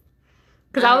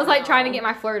 Because I was like trying to get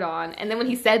my flirt on. And then when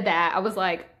he said that, I was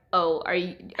like, oh,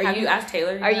 Have you asked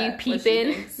Taylor? Are you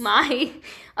peeping my,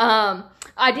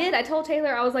 I did. I told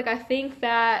Taylor, I was like, I think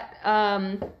that,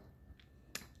 I'm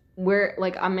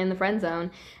in the friend zone.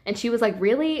 And she was like,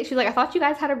 really? She's like, I thought you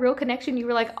guys had a real connection. You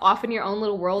were like off in your own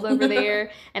little world over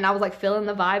there. And I was like feeling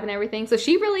the vibe and everything. So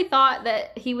she really thought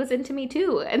that he was into me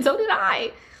too. And so did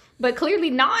I. But clearly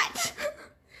not.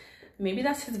 Maybe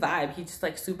that's his vibe. He's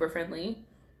just super friendly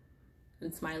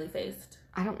and smiley faced.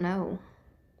 I don't know.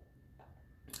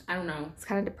 I don't know. It's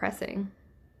kind of depressing.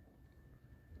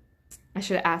 I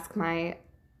should ask my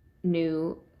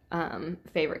new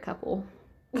favorite couple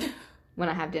when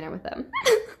I have dinner with them.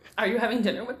 Are you having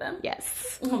dinner with them?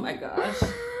 Yes. Oh my gosh.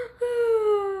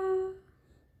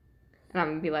 And I'm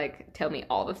gonna be like, tell me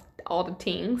all the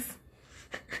tings.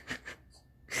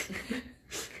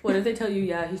 What did they tell you?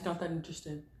 Yeah, he's not that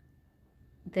interested.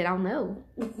 Then I'll know.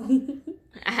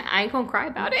 I ain't gonna cry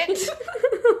about it.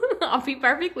 I'll be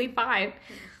perfectly fine.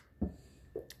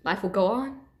 Life will go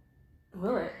on.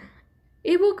 Will it?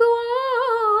 It will go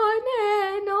on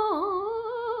and on.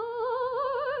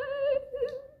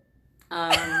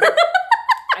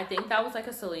 I think that was like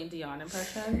a Celine Dion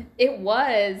impression. It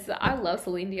was. I love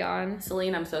Celine Dion.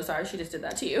 Celine, I'm so sorry she just did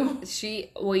that to you.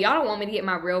 Well, y'all don't want me to get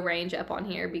my real range up on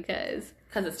here because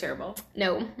it's terrible.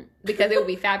 No, because it will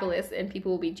be fabulous and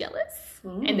people will be jealous.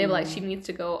 Mm. And they're like, she needs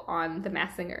to go on The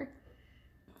Masked Singer.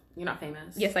 You're not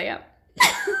famous. Yes, I am.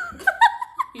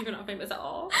 You're not famous at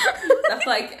all. That's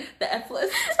like the F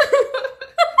list. Fuck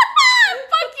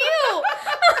you!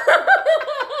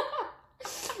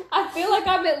 I feel like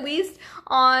I'm at least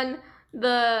on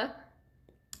the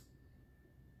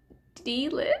D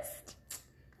list.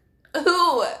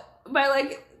 Who? My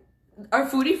like our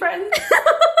foodie friends? And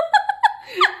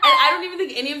I don't even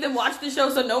think any of them watch the show,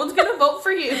 so no one's gonna vote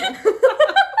for you.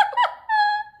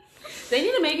 They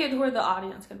need to make it to where the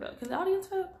audience can vote. Can the audience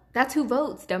vote? That's who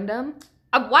votes, dum-dum.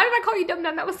 Why did I call you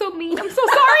dum-dum? That was so mean. I'm so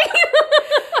sorry.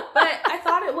 But I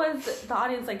thought it was the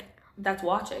audience like that's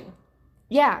watching.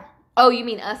 Yeah. Oh, you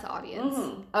mean us audience?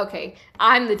 Mm-hmm. Okay,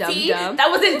 I'm the dum dum. That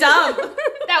wasn't dumb.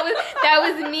 that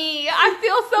was me. I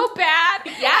feel so bad.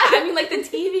 Yeah, I mean like the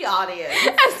TV audience.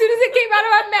 As soon as it came out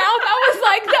of my mouth, I was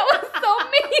like, that was so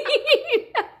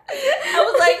mean. I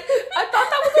was like, I thought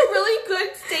that was a really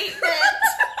good statement.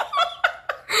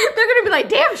 They're gonna be like,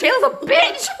 damn, Shayla's a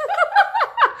bitch.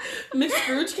 Miss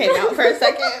Scrooge came out for a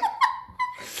second.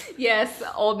 Yes,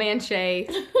 old man Shay,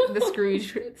 the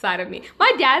Scrooge side of me.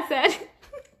 My dad said,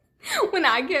 when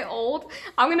I get old,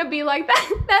 I'm gonna be like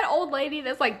that old lady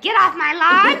that's like, get off my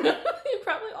lawn. You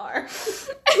probably are.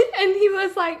 And he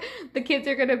was like, the kids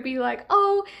are gonna be like,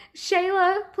 oh,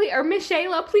 Shayla, please, or Miss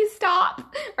Shayla, please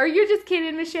stop. Or you're just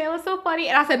kidding, Miss Shayla, so funny.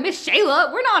 And I said, Miss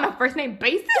Shayla, we're not on a first name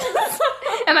basis.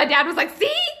 And my dad was like,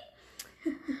 see?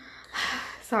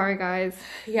 Sorry, guys.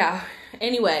 Yeah.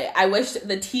 Anyway, I wish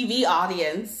the TV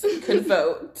audience could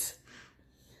vote.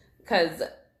 Because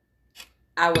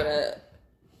I would have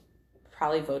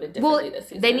probably voted differently this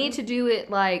season. They need to do it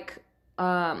like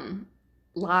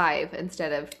live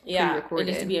instead of pre-recorded.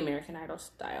 It needs to be American Idol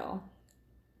style.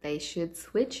 They should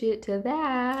switch it to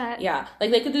that. Yeah.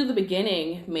 Like they could do the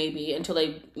beginning maybe until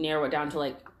they narrow it down to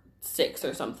like 6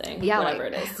 or something. Yeah, whatever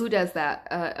like, it is. Who does that?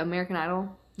 American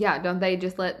Idol? Yeah, don't they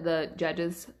just let the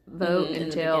judges vote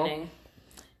until... the beginning.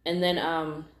 And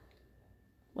then,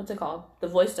 what's it called? The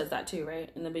Voice does that too, right?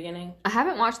 In the beginning? I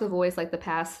haven't watched The Voice like the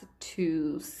past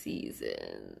 2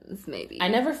 seasons, maybe. I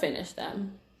never finished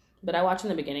them. But I watch in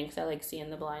the beginning because I like seeing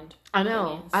the blind. I know.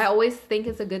 Audience. I always think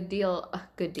it's a good deal. A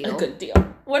good deal.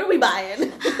 What are we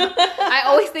buying? I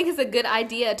always think it's a good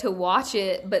idea to watch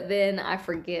it, but then I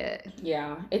forget.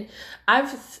 Yeah.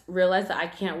 I've realized that I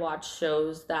can't watch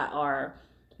shows that are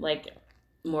like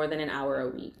more than an hour a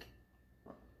week.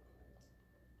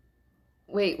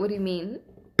 Wait, what do you mean?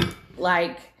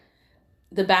 Like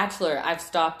The Bachelor, I've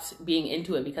stopped being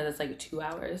into it because it's like 2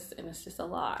 hours and it's just a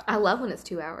lot. I love when it's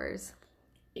 2 hours.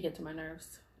 It gets to my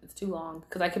nerves. It's too long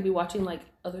because I could be watching like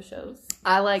other shows.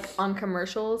 I like on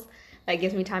commercials. That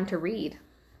gives me time to read.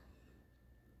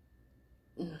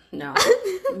 No.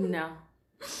 No.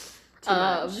 Too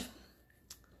much.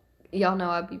 Y'all know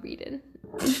I'd be reading.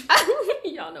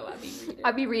 Y'all know I'd be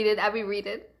reading. I'd be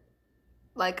reading.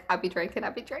 Like, I'd be drinking.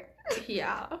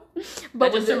 Yeah.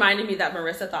 But that just reminded me that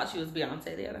Marissa thought she was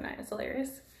Beyonce the other night. It's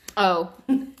hilarious. Oh.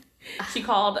 She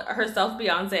called herself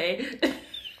Beyonce.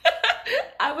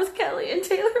 I was Kelly and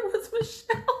Taylor was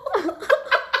Michelle.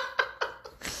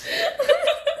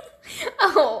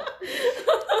 Oh.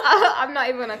 I'm not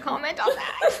even going to comment on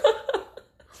that.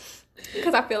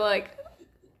 Because I feel like,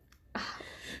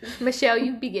 Michelle,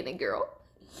 you beginning girl.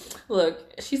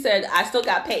 Look, she said, I still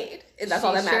got paid. And that's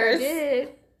all that matters. She sure did.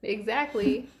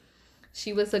 Exactly.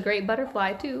 She was a great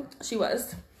butterfly, too. She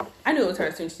was. I knew it was her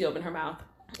as soon as she opened her mouth.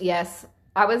 Yes.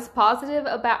 I was positive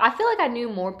about... I feel like I knew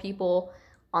more people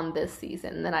on this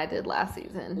season than I did last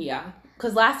season. Yeah.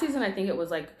 Because last season, I think it was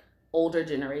like older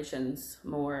generations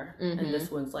more. Mm-hmm. And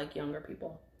this one's like younger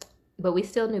people. But we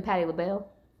still knew Patti LaBelle.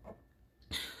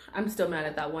 I'm still mad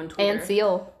at that one Twitter. And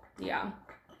Seal. Yeah.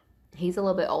 He's a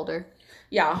little bit older.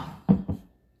 Yeah.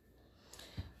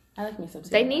 I like me some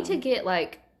Seal. They need to get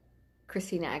like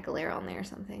Christina Aguilera on there or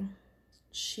something.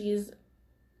 She's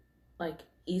like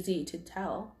easy to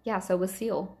tell. Yeah, so was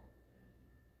Seal.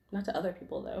 Not to other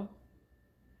people though.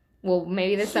 Well,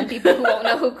 maybe there's some people who won't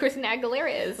know who Christina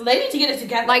Aguilera is. So they need to get it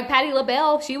together. Like Patti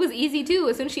LaBelle, she was easy too.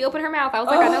 As soon as she opened her mouth, I was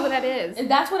like, I know who that is.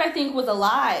 And that's what I think was a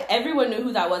lie. Everyone knew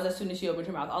who that was as soon as she opened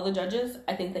her mouth. All the judges,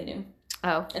 I think they knew.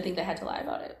 Oh. I think they had to lie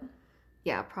about it.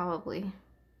 Yeah, probably.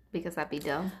 Because that'd be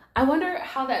dumb. I wonder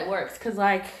how that works. Because,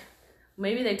 like,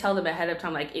 maybe they tell them ahead of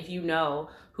time, like, if you know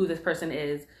who this person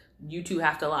is, you two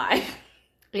have to lie.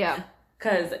 Yeah.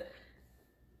 Because,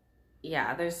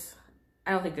 yeah,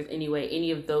 I don't think there's any way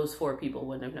any of those 4 people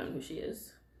wouldn't have known who she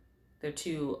is. They're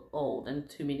too old, and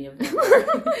too many of them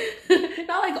are.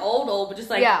 Not like old, but just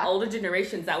like older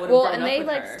generations that would have grown up with her. Well, and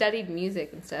they like studied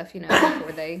music and stuff, you know,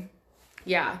 before they.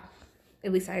 Yeah.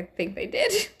 At least I think they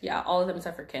did. Yeah, all of them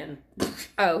except for Ken.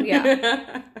 Oh,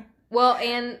 yeah. Well,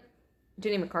 and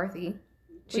Jenny McCarthy.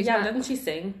 Doesn't she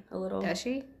sing a little? Does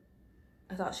she?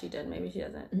 I thought she did. Maybe she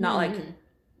doesn't. Not like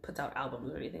puts out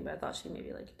albums or anything, but I thought she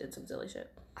maybe like did some silly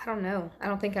shit. I don't know. I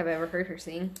don't think I've ever heard her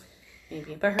sing.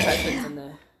 Maybe. But her husband's in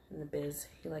the biz.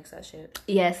 He likes that shit.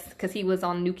 Yes, because he was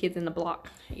on New Kids in the Block.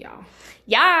 Yeah.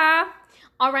 Yeah.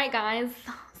 All right, guys.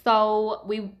 So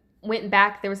we went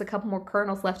back. There was a couple more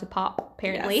kernels left to pop,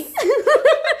 apparently. Yes.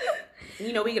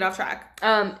 You know, we get off track.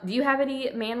 Do you have any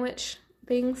Manwich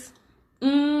things?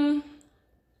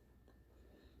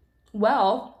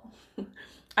 Well,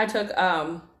 I took,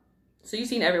 so you've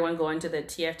seen everyone going to the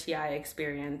TFTI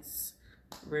experience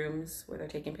rooms where they're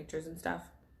taking pictures and stuff.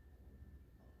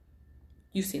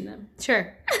 You've seen them.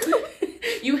 Sure.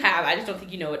 You have. I just don't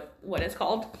think you know what it's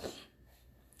called.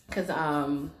 Because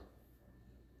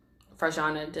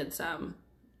Farjana did some,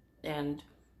 and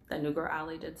that new girl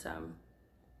Ali did some.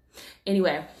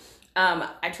 Anyway,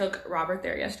 I took Robert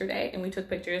there yesterday, and we took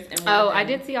pictures. And I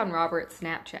did see on Robert's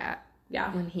Snapchat.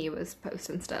 Yeah. When he was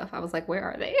posting stuff. I was like, where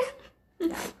are they?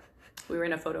 Yeah. We were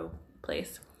in a photo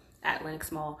place at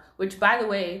Lenox Mall, which, by the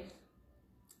way,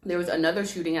 there was another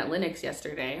shooting at Lenox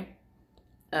yesterday.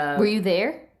 Were you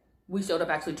there? We showed up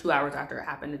actually 2 hours after it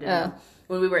happened.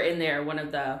 When we were in there, one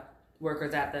of the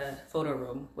workers at the photo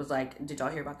room was like, did y'all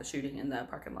hear about the shooting in the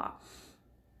parking lot?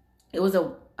 It was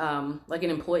like an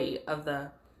employee of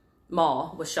the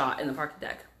mall was shot in the parking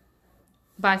deck.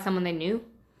 By someone they knew?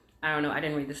 I don't know. I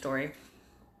didn't read the story.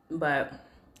 But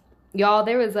y'all,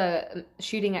 there was a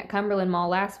shooting at Cumberland Mall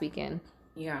last weekend.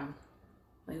 Yeah.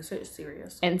 Like, it's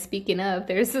serious. And speaking of,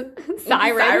 there's sirens.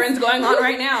 Sirens going on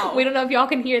right now. We don't know if y'all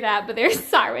can hear that, but there's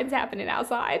sirens happening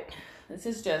outside. This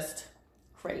is just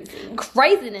crazy.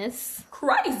 Craziness.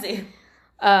 Crazy.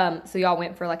 So y'all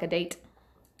went for like a date?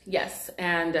 Yes.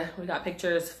 And we got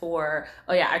pictures for,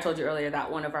 oh yeah, I told you earlier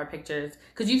that one of our pictures,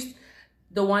 because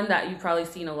the one that you've probably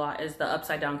seen a lot is the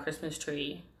upside down Christmas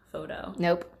tree photo.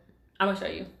 Nope. I'm gonna show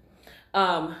you.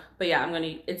 But yeah,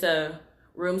 it's a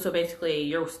room, so basically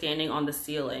you're standing on the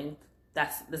ceiling.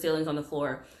 The ceiling's on the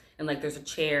floor, and like there's a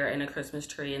chair and a Christmas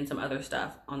tree and some other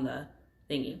stuff on the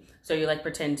thingy. So you like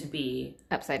pretend to be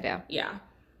upside down. Yeah.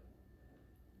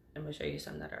 I'm gonna show you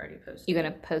some that are already posted. You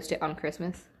gonna post it on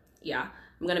Christmas? Yeah.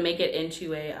 I'm gonna make it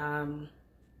into a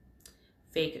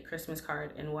fake Christmas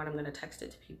card, and one, I'm gonna text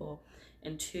it to people,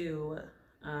 and two,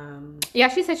 yeah,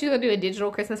 she said she was gonna do a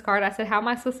digital Christmas card. I said, how am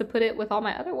I supposed to put it with all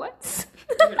my other ones?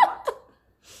 You're not.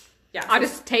 Yeah, I'll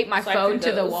just tape my phone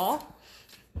to the wall.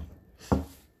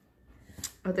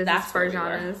 Oh, this is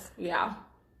Farjana's. Yeah.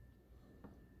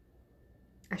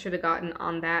 I should have gotten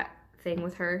on that thing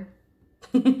with her.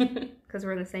 Because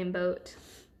we're in the same boat.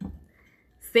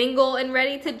 Single and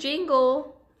ready to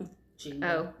jingle. Jingle.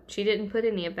 Oh, she didn't put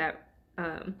any of that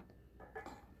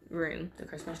room. The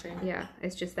Christmas tree? Yeah,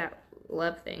 it's just that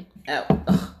love thing. Oh.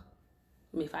 Ugh.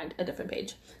 Let me find a different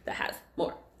page that has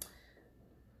more.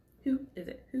 Who is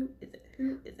it? Who is it?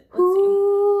 Who is it? Let's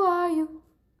Who are you?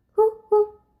 Who?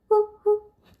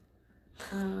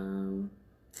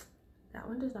 That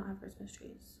one does not have Christmas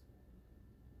trees.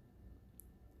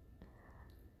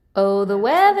 Oh, the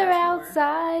weather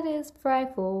outside is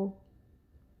frightful,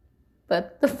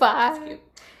 but the fire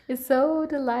is so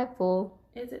delightful.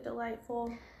 Is it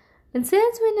delightful? And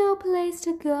since we know a place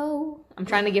to go, I'm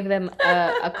trying to give them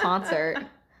a concert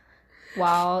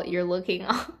while you're looking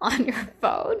on your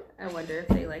phone. I wonder if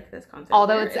they like this concert.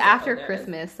 Although it's after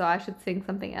Christmas, so I should sing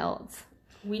something else.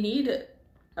 We need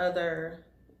other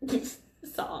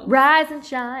songs. Rise and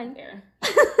shine. There.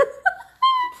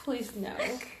 Please no.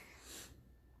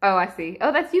 Oh, I see.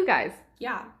 Oh, that's you guys.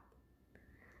 Yeah.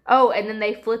 Oh, and then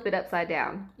they flip it upside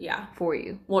down. Yeah. For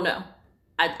you. Well, no.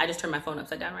 I just turned my phone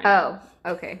upside down right now.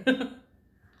 Oh, okay.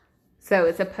 So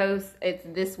it's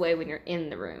this way when you're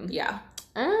in the room. Yeah.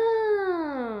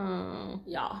 Oh.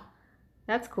 Yeah.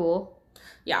 That's cool.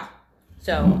 Yeah.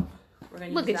 So we're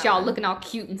gonna look at y'all looking all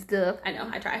cute and stuff. I know,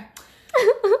 I try.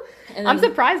 And I'm then,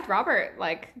 surprised Robert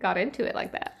like got into it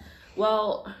like that.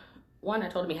 well, one, I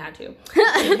told him he had to.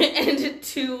 And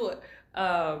two,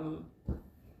 I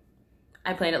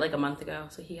planned it like a month ago,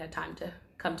 so he had time to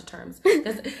come to terms.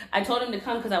 Because I told him to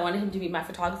come because I wanted him to be my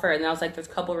photographer, and then I was like, there's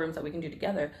a couple rooms that we can do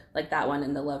together, like that one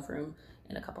and the love room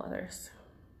and a couple others.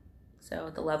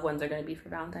 So the love ones are going to be for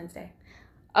Valentine's Day.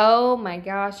 Oh my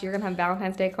gosh, you're gonna have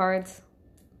Valentine's Day cards?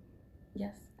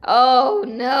 Yes. Oh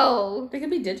no. They could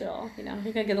be digital, you know.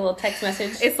 You're going to get a little text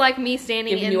message. It's like me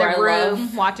standing Giving in you the our room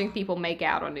love. watching people make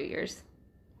out on New Year's.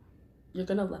 You're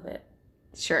going to love it.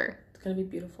 Sure. It's going to be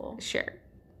beautiful. Sure. It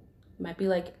might be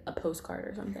like a postcard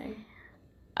or something.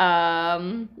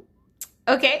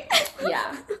 Okay.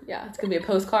 Yeah. It's going to be a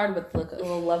postcard with like a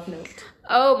little love note.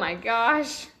 Oh my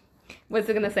gosh. What's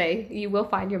it gonna say? You will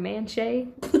find your man, Shay,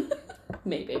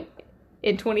 Maybe.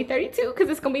 in 2032, because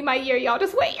it's gonna be my year. Y'all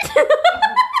just wait.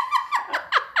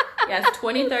 Yes,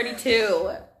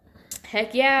 2032.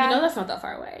 Heck yeah. You know that's not that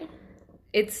far away.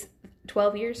 It's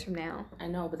 12 years from now. I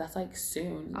know, but that's like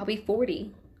soon. I'll be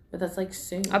 40. But that's like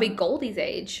soon. I'll be Goldie's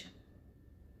age.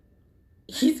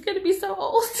 He's gonna be so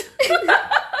old.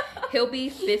 He'll be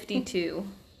 52.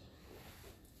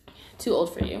 Too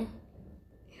old for you.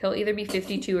 He'll either be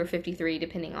 52 or 53,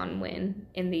 depending on when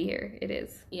in the year it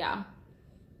is. Yeah.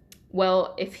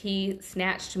 Well, if he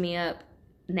snatched me up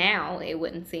now, it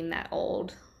wouldn't seem that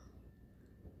old.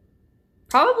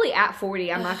 Probably at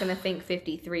 40, I'm not going to think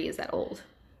 53 is that old.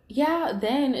 Yeah,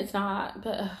 then it's not,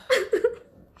 but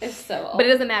it's so old. But it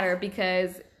doesn't matter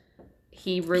because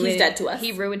he's dead to us.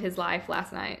 He ruined his life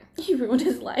last night. He ruined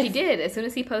his life. He did. As soon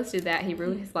as he posted that, he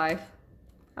ruined his life.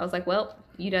 I was like, well,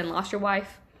 you done lost your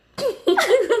wife.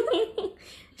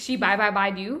 She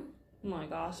bye-bye-bye'd you. Oh my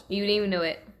gosh. You didn't even know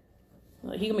it.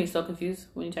 Like, he gonna be so confused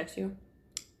when he texts you.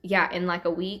 Yeah, in like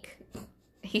a week.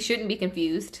 He shouldn't be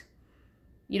confused.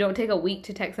 You don't take a week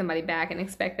to text somebody back and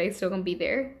expect they still gonna be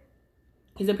there.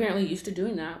 He's apparently used to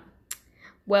doing that.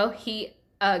 Well, he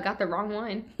got the wrong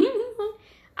one.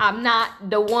 I'm not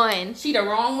the one. She the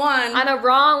wrong one. I'm the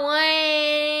wrong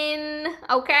one.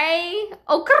 Okay?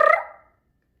 Okay.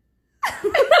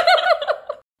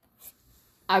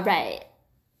 All right.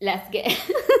 Let's get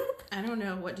I don't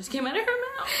know what just came out of her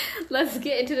mouth. let's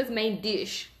get into this main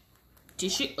dish.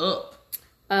 Dish it up.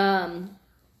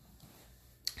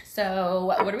 So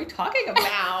what are we talking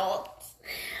about?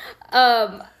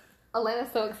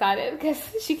 Elena's so excited because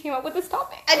she came up with this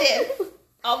topic. I did.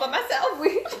 All by myself.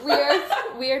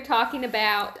 We are talking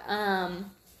about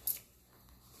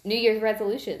New Year's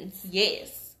resolutions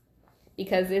Yes.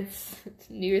 because it's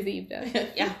New Year's Eve though.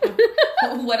 Yeah.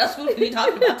 What else would we be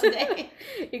talking about today?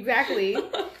 Exactly.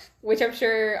 Which I'm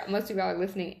sure most of y'all are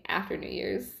listening after New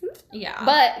Year's. Yeah.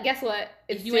 But guess what?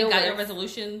 if you ain't got your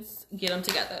resolutions, get them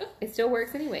together. It still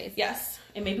works anyways. Yes.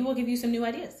 And maybe we'll give you some new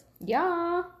ideas.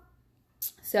 Yeah.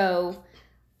 So,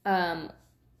 I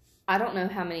don't know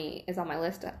how many is on my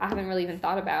list. I haven't really even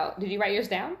thought about. Did you write yours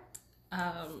down?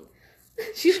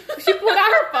 She pulled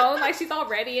out her phone like she's all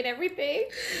ready and everything.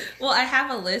 Well, I have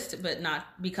a list, but not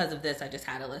because of this. I just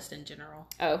had a list in general.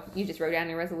 Oh, you just wrote down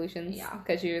your resolutions? Yeah.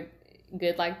 Because you're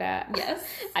good like that? Yes.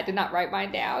 I did not write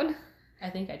mine down. I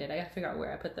think I did. I gotta figure out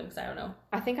where I put them because I don't know.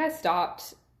 I think I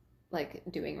stopped, like,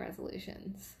 doing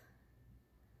resolutions.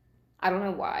 I don't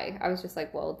know why. I was just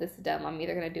like, well, this is dumb. I'm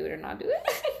either going to do it or not do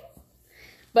it.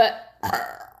 But...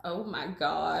 Oh my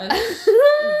gosh.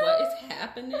 What is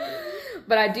happening?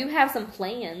 But I do have some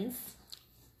plans.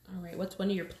 All right. What's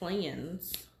one of your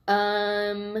plans?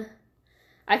 I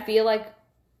feel like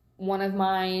one of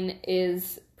mine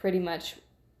is pretty much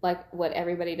like what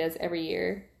everybody does every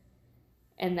year.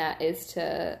 And that is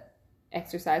to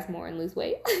exercise more and lose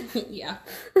weight. Yeah.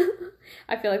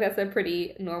 I feel like that's a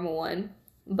pretty normal one.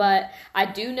 But I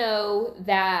do know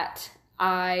that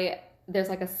there's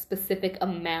like a specific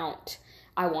amount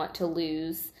I want to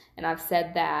lose. And I've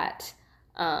said that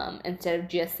instead of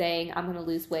just saying I'm going to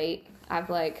lose weight, I've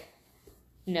like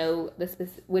know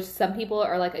which some people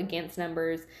are like against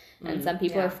numbers and some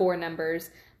people are for numbers.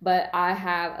 But I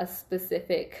have a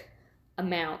specific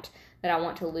amount that I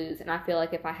want to lose. And I feel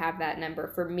like if I have that number,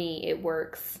 for me, it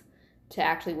works to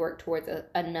actually work towards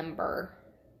a number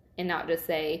and not just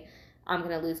say, I'm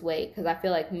going to lose weight. Because I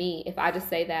feel like me, if I just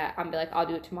say that, I'm be like, I'll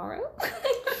do it tomorrow.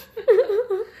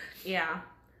 Yeah,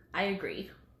 I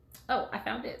agree. Oh, I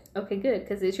found it. Okay, good.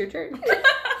 Because it's your turn.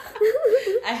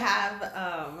 I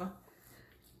have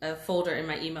a folder in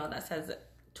my email that says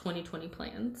 2020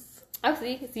 plans. Oh,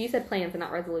 see? So you said plans and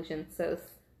not resolutions. So it's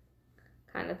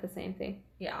kind of the same thing.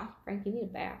 Yeah. Frank, you need a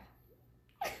bath.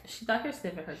 She's out here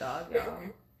sniffing her dog, y'all.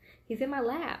 He's in my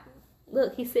lap.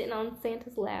 Look, he's sitting on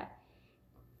Santa's lap.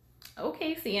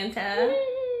 Okay, Santa.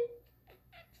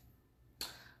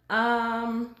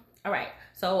 All right.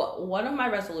 So one of my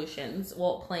resolutions,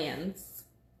 plans,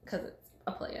 because it's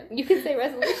a plan. You can say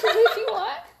resolution if you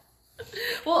want.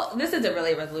 Well, this isn't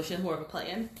really a resolution, it's more of a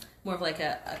plan. More of like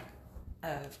a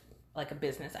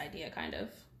business idea, kind of.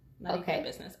 Not even a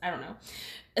business. I don't know.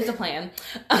 It's a plan.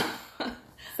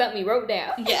 Something you wrote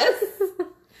down. Yes.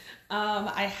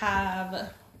 I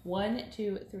have 1,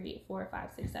 2, 3, 4, 5,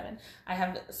 6, 7. I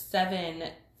have 7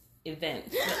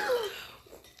 events.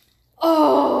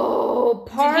 Oh,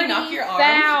 party Did he knock your arm?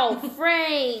 foul,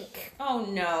 Frank. Oh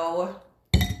no.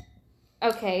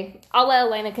 Okay, I'll let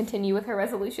Elena continue with her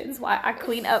resolutions while I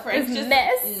clean up Frank this just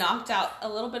mess. knocked out a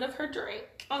little bit of her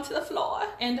drink onto the floor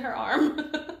and her arm.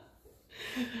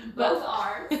 Both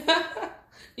arms.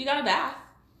 You got a bath.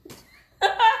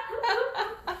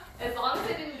 As long as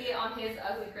it didn't get on his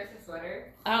ugly Christmas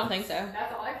sweater. I don't think so.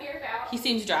 That's all I care about. He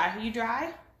seems dry. Are you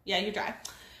dry? Yeah, you're dry.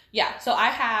 Yeah, so I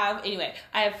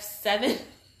have 7.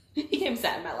 He came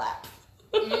sat in my lap.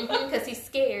 Because he's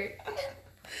scared.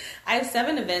 I have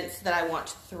 7 events that I want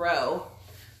to throw.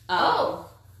 Well,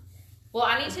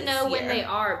 I need to know when year. they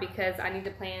are because I need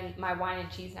to plan my wine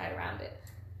and cheese night around it.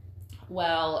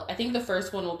 Well, I think the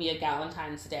first one will be a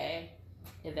Galentine's Day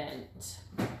event.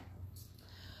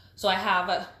 So I have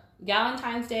a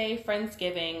Galentine's Day,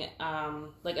 Friendsgiving,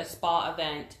 like a spa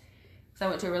event. So I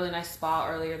went to a really nice spa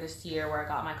earlier this year where I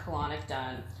got my colonic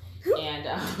done.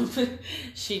 And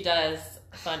she does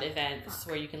fun events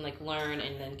where you can like learn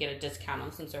and then get a discount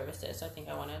on some services. So I think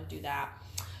I want to do that.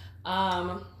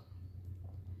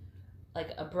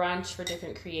 Like a brunch for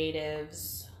different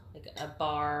creatives, like a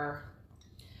bar,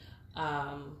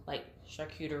 like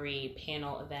charcuterie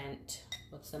panel event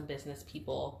with some business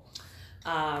people.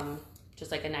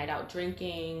 Just like a night out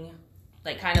drinking,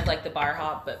 like kind of like the bar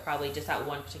hop, but probably just at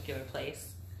one particular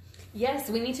place. Yes,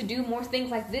 we need to do more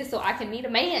things like this so I can meet a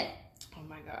man. Oh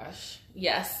my gosh.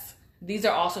 Yes. These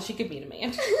are also, she could meet a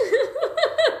man.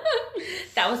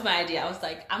 That was my idea. I was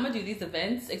like, I'm going to do these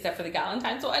events except for the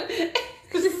Galentine's one.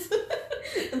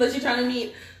 Unless you're trying to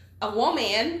meet a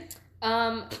woman.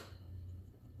 No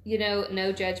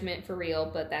judgment for real,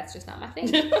 but that's just not my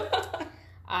thing.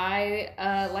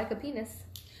 I like a penis.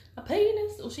 A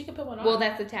penis? Well, she can put one on. Well,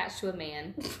 that's attached to a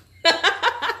man.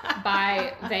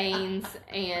 By veins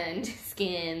and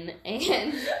skin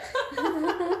and...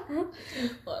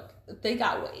 Look, they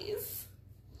got ways.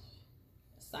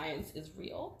 Science is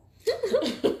real.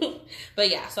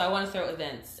 But yeah, so I want to throw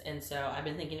events, and so I've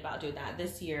been thinking about doing that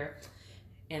this year.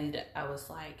 And I was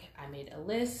like, I made a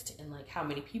list and like how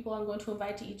many people I'm going to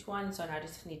invite to each one. So now I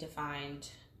just need to find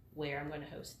where I'm going to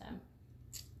host them.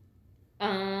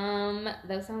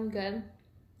 Those sound good.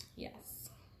 Yes.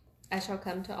 I shall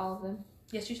come to all of them.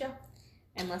 Yes, you shall.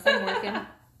 Unless I'm working.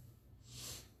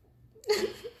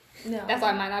 No. That's why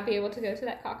I might not be able to go to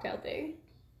that cocktail thing.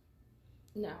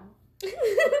 No.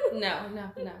 No.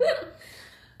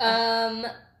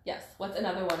 Yes. What's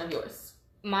another one of yours?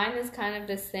 Mine is kind of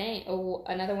the same. Oh,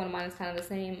 another one of mine is kind of the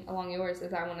same along yours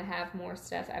is I want to have more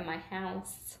stuff at my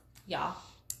house. Yeah.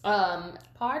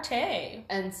 Party.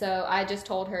 And so I just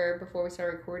told her before we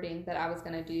started recording that I was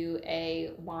going to do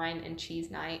a wine and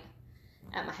cheese night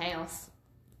at my house.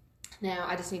 Now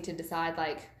I just need to decide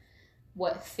like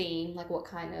what theme, like what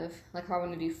kind of, like how I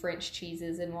want to do French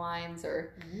cheeses and wines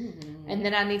or, and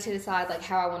then I need to decide like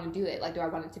how I want to do it. Like, do I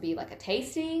want it to be like a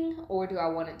tasting or do I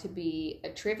want it to be a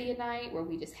trivia night where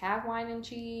we just have wine and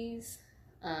cheese?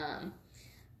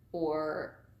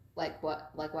 Or like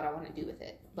what I want to do with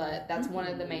it. But that's one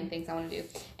of the main things I want to do.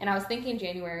 And I was thinking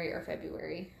January or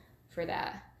February for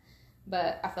that.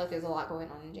 But I feel like there's a lot going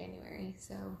on in January,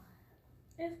 so.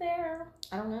 Is there?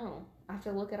 I don't know. I have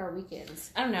to look at our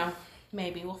weekends. I don't know.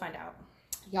 Maybe. We'll find out.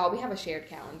 Y'all, we have a shared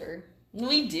calendar.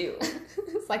 We do.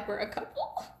 It's like we're a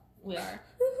couple. We are.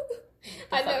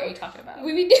 I What know. are you talking about?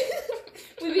 We be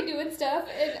doing stuff,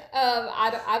 and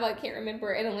I like can't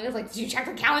remember. And Elena's like, "Did you check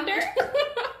the calendar?"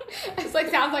 It's like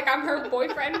sounds like I'm her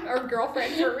boyfriend or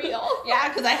girlfriend for real. Yeah,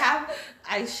 because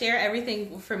I share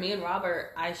everything for me and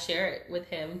Robert. I share it with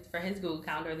him for his Google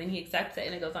Calendar, then he accepts it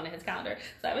and it goes onto his calendar.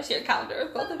 So I have a shared calendar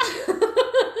with both of you.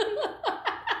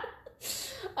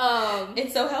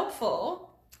 It's so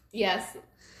helpful. Yes,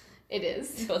 it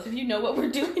is. Both of you know what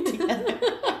we're doing together.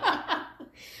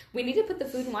 We need to put the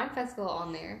Food and Wine Festival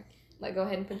on there. Like, go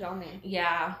ahead and put it on there.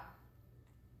 Yeah.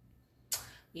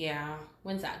 Yeah.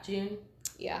 When's that? June?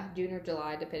 Yeah, June or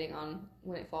July, depending on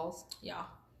when it falls. Yeah.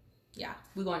 Yeah.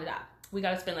 We're going to that. We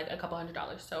got to spend like a couple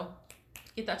 $100, so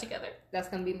get that together. That's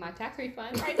going to be my tax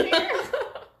refund right there.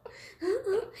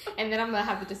 And then I'm going to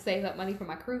have to just save up money for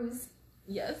my cruise.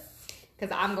 Yes.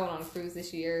 because I'm going on a cruise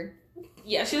this year.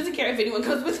 Yeah, she doesn't care if anyone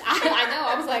goes with her. I know.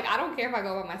 I was like, I don't care if I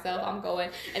go by myself. I'm going.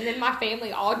 And then my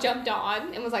family all jumped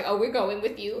on and was like, oh, we're going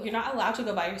with you. You're not allowed to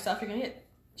go by yourself. You're going to get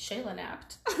Shayla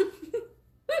napped.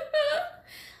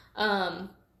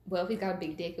 Well, if he's got a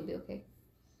big dick, it'll be okay.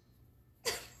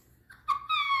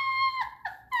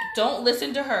 Don't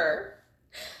listen to her.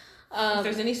 If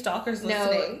there's any stalkers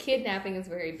listening. No, kidnapping is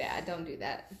very bad. Don't do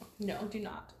that. No, do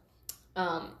not.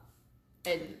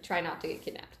 And try not to get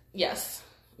kidnapped. Yes.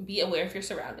 Be aware of your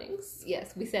surroundings.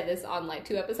 Yes, we said this on like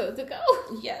 2 episodes ago.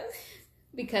 Yes.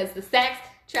 Because the sex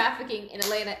trafficking in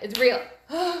Atlanta is real.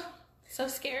 So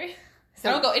scary. So,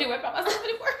 I don't go anywhere by myself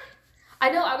anymore. I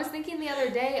know. I was thinking the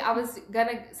other day,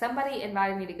 somebody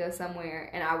invited me to go somewhere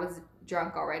and I was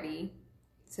drunk already.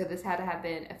 So this had to have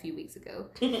been a few weeks ago.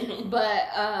 But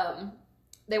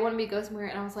they wanted me to go somewhere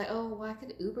and I was like, oh, well, I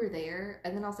could Uber there.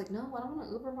 And then I was like, no, I don't want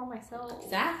to Uber by myself.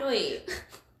 Exactly.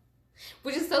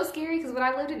 Which is so scary because when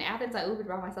I lived in Athens, I Ubered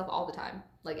by myself all the time.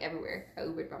 Like everywhere, I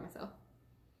Ubered by myself.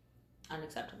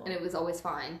 Unacceptable. And it was always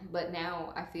fine. But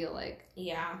now I feel like...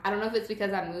 Yeah. I don't know if it's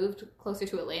because I moved closer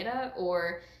to Atlanta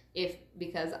or if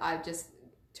because I've just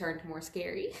turned more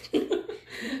scary.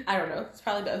 I don't know. It's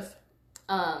probably both.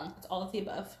 It's all of the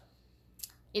above.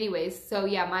 Anyways, so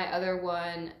yeah, my other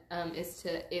one is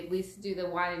to at least do the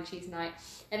wine and cheese night.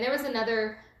 And there was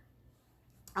another...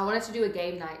 I wanted to do a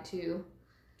game night too.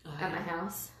 At my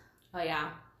house. Oh, yeah.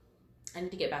 I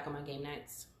need to get back on my game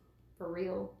nights. For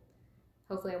real.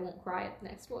 Hopefully I won't cry at the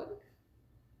next one.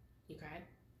 You cried?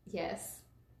 Yes.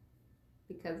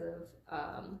 Because of,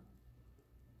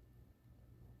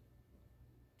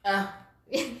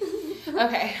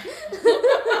 okay.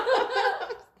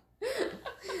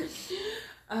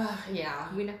 Yeah.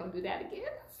 We're not going to do that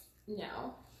again.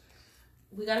 No.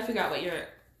 We got to figure out what your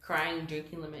crying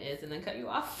drinking limit is and then cut you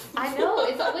off. I know.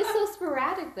 It's always so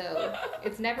sporadic, though.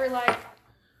 It's never like...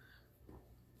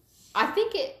 I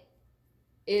think it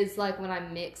is like when I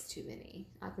mix too many.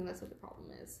 I think that's what the problem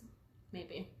is.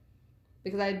 Maybe.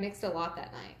 Because I had mixed a lot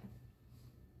that night.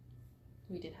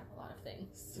 We did have a lot of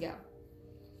things. Yeah.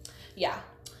 Yeah.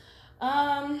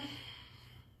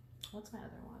 What's my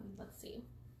other one? Let's see.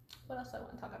 What else do I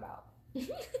want to talk about?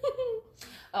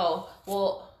 Oh,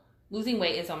 well... Losing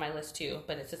weight is on my list too,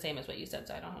 but it's the same as what you said,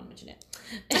 so I don't want to mention it.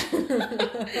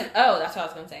 Oh, that's what I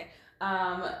was going to say.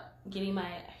 Getting my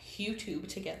YouTube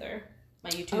together.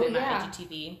 My YouTube and my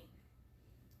IGTV.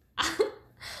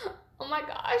 Oh my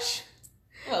gosh.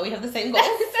 Well, we have the same goal.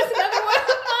 That's another one of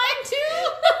mine too.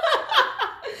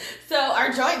 So our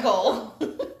joint goal.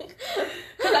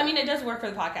 Because, I mean, it does work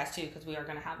for the podcast too, because we are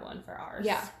going to have one for ours.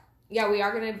 Yeah. Yeah, we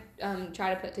are going to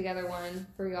try to put together one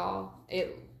for y'all.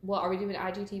 Well, are we doing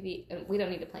IGTV? We don't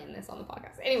need to plan this on the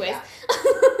podcast. Anyways. Yeah.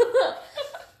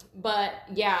 But,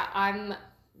 yeah, I'm,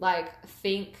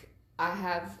 think I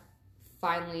have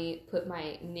finally put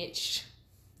my niche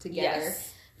together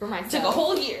for myself. It took a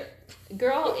whole year.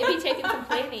 Girl, it be taking some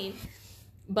planning.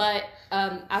 But,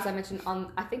 as I mentioned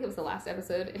on, I think it was the last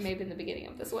episode. It may have been the beginning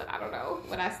of this one. I don't know.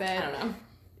 When I said. I don't know.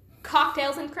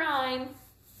 Cocktails and crime.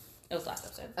 It was last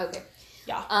episode. Okay.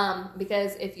 Yeah.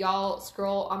 Because if y'all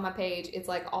scroll on my page, it's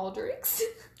like all drinks.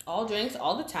 All drinks,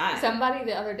 all the time. Somebody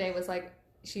the other day was like,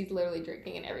 she's literally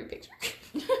drinking in every picture.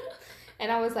 And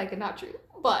I was like, not true.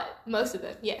 But most of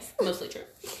them, yes. Mostly true.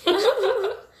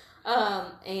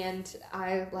 And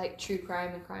I like true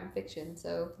crime and crime fiction,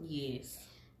 so. Yes.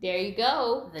 There you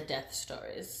go. The death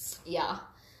stories. Yeah.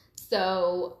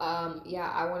 So, yeah,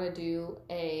 I want to do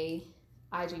a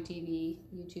IGTV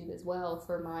YouTube as well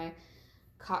for my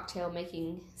cocktail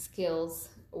making skills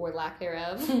or lack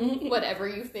thereof, whatever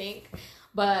you think.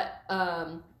 But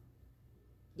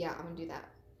yeah, I'm gonna do that,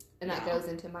 and that goes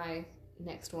into my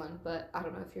next one. But I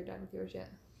don't know if you're done with yours yet.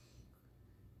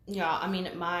 Yeah, I mean,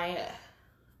 my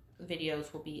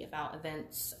videos will be about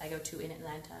events I go to in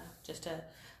Atlanta, just to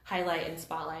highlight and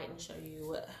spotlight and show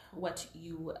you what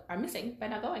you are missing by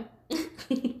not going.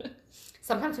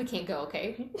 Sometimes we can't go,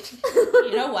 okay?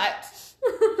 You know what?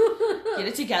 Get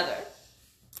it together.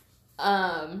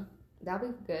 That'll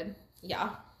be good.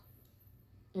 Yeah.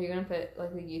 Are you gonna put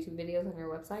like the YouTube videos on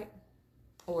your website,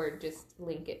 or just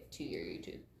link it to your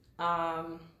YouTube?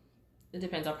 It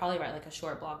depends. I'll probably write like a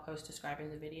short blog post describing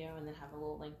the video, and then have a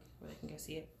little link where they can go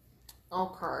see it.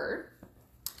 Okay.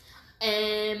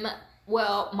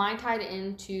 Well, mine tied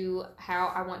into how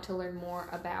I want to learn more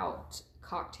about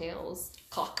cocktails.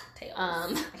 Cocktails.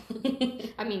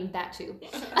 I mean that too.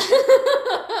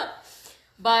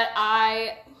 But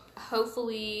I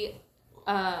hopefully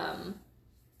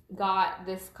got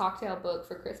this cocktail book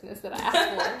for Christmas that I asked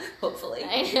for. Hopefully.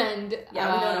 And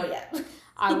yeah, we don't know yet.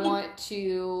 I want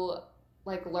to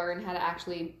like learn how to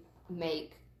actually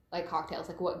make like cocktails,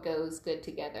 like what goes good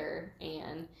together,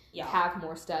 and have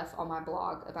more stuff on my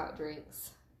blog about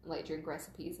drinks, like drink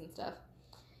recipes and stuff,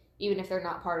 even if they're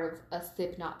not part of a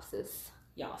Sipnopsis.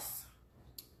 Yes.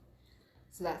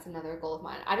 So that's another goal of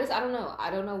mine. I don't know. I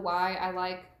don't know why I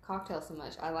like cocktails so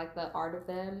much. I like the art of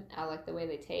them. I like the way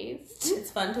they taste.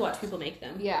 It's fun to watch people make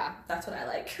them. Yeah. That's what I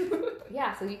like.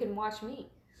 Yeah, so you can watch me.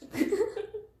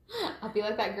 I'll be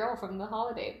like that girl from the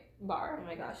holiday bar. Oh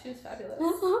my gosh, she was fabulous.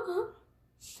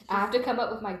 I have to come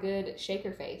up with my good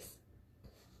shaker face.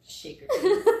 Shaker.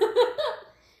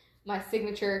 My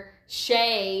signature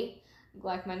Shay,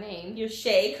 like my name. Your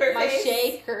shaker face? My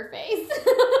shaker face.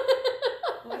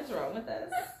 What is wrong with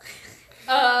this?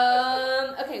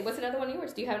 Okay, what's another one of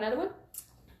yours? Do you have another one?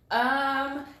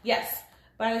 Yes.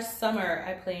 By summer,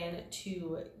 I plan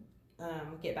to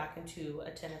get back into a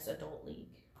tennis adult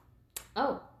league.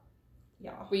 Oh.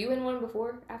 Yeah. Were you in one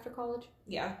before, after college?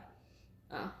 Yeah.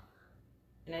 Oh.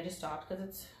 And I just stopped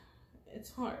because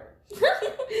it's hard.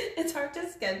 It's hard to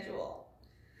schedule.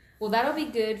 Well, that'll be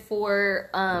good for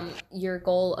your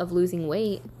goal of losing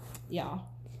weight. Yeah.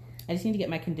 I just need to get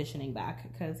my conditioning back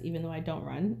because even though I don't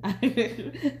run,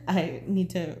 I need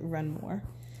to run more.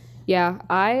 Yeah,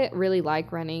 I really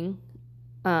like running.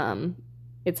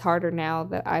 It's harder now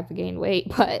that I've gained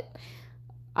weight, but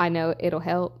I know it'll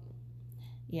help.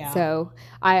 Yeah. So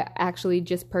I actually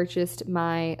just purchased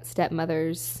my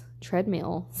stepmother's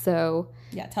treadmill. So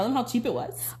yeah, tell them how cheap it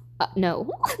was.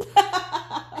 No.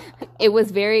 It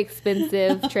was very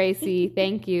expensive, Tracy.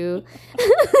 Thank you.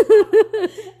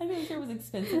 I made sure it was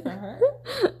expensive for her.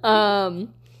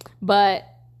 But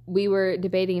we were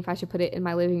debating if I should put it in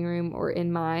my living room or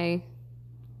in my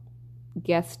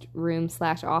guest room /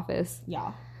 office.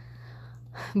 Yeah.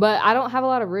 But I don't have a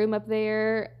lot of room up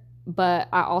there. But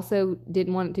I also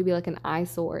didn't want it to be like an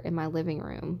eyesore in my living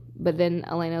room. But then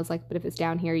Elena was like, but if it's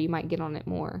down here, you might get on it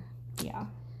more. Yeah.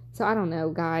 So I don't know,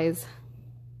 guys.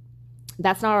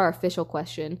 That's not our official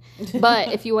question. But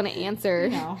if you want to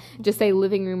answer, just say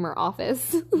living room or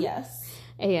office. Yes.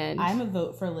 And I'm a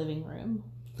vote for living room,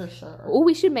 for sure. Oh,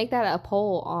 we should make that a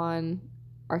poll on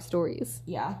our stories.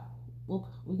 Yeah.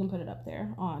 We can put it up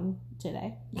there on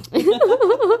today.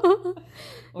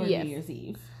 Or New Year's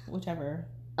Eve. Whichever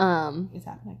is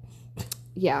happening.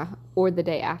 Yeah. Or the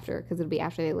day after, because it'll be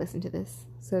after they listen to this.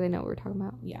 So they know what we're talking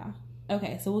about. Yeah.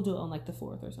 Okay, so we'll do it on like the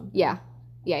 4th or something. Yeah.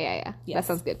 Yes. That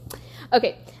sounds good.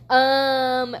 Okay.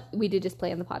 We did just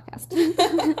play on the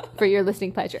podcast for your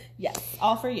listening pleasure. Yes,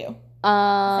 all for you.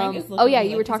 Oh yeah,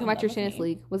 you were talking about your tennis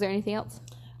league. Was there anything else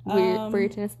for your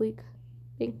tennis league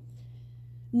thing?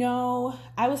 No,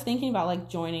 I was thinking about like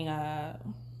joining a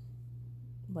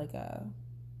class, but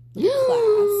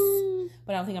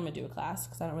I don't think I'm gonna do a class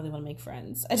because I don't really want to make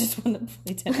friends. I just want to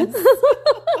play tennis.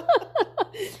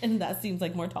 And that seems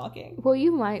like more talking. Well,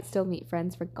 you might still meet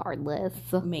friends regardless.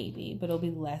 Maybe, but it'll be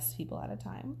less people at a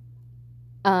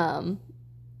time.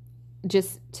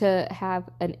 Just to have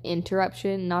an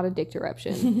interruption, not a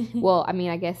dicterruption. Well, I mean,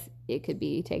 I guess it could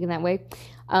be taken that way.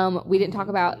 We didn't talk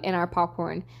about in our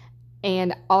popcorn,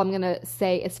 and all I'm going to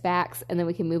say is facts, and then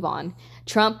we can move on.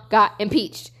 Trump got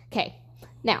impeached. Okay,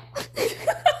 now,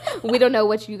 we don't know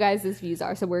what you guys' views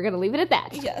are, so we're going to leave it at that.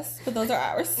 Yes, but those are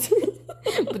ours.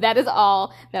 But that is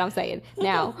all that I'm saying.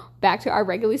 Now, back to our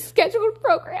regularly scheduled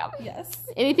program. Yes.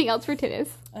 Anything else for tennis?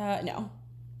 No.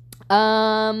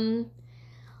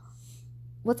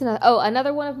 What's another? Oh,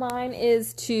 another one of mine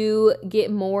is to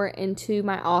get more into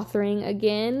my authoring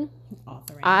again.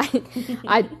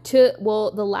 I took,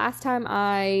 the last time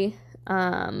I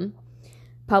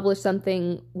published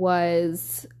something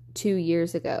was 2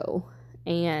 years ago,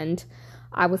 and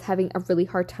I was having a really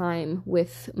hard time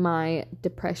with my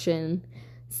depression,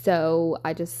 so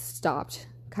I just stopped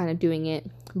kind of doing it.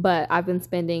 But I've been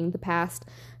spending the past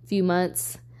few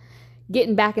months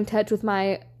getting back in touch with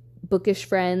my bookish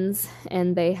friends,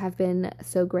 and they have been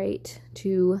so great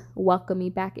to welcome me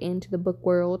back into the book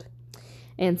world.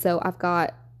 And so I've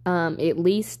got at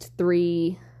least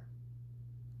 3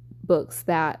 books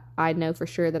that I know for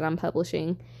sure that I'm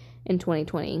publishing in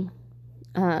 2020.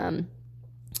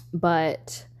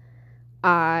 But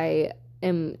I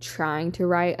am trying to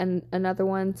write another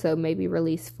one, so maybe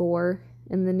release 4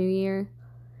 in the new year.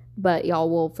 But y'all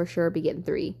will for sure be getting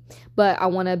 3. But I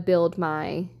want to build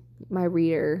my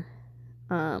readers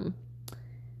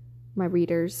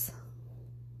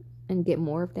and get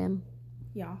more of them.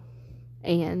 Yeah.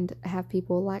 And have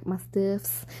people like my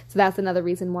stuffs. So that's another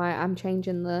reason why I'm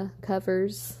changing the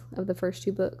covers of the first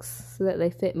 2 books so that they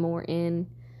fit more in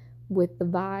with the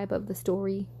vibe of the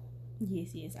story.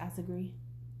 Yes, I agree.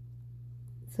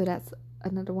 So that's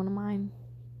another one of mine.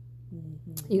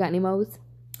 You got any mo's?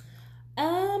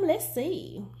 Let's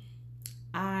see.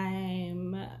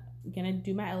 I'm gonna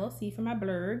do my LLC for my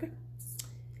blurg,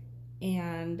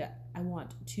 and I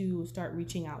want to start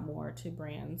reaching out more to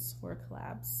brands for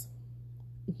collabs.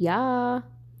 Yeah.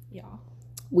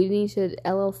 We need to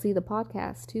LLC the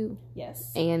podcast too.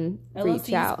 Yes. And LLCs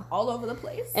reach out all over the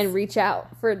place. And reach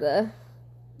out for the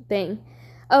thing.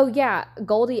 Oh yeah,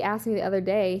 Goldie asked me the other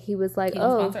day. He was like,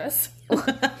 sponsor us.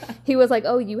 He was like,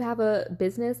 "Oh, you have a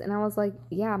business?" And I was like,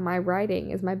 "Yeah, my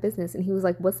writing is my business." And he was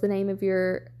like, "What's the name of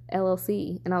your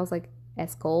LLC?" And I was like,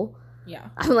 S. Cole. Yeah.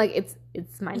 I'm like,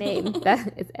 it's my name.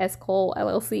 It's S. Cole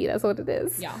LLC. That's what it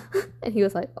is. Yeah. And he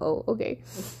was like, "Oh, okay."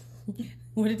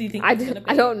 What did he think? I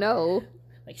don't know.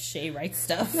 Like Shay writes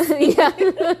stuff. Yeah.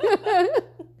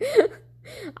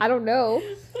 I don't know.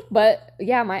 But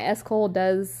yeah, my S. Cole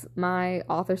does my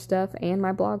author stuff and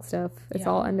my blog stuff. It's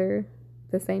all under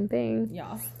the same thing.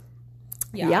 Yeah.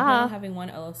 I'm having one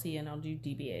LLC and I'll do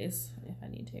DBAs if I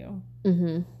need to.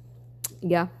 Mm-hmm.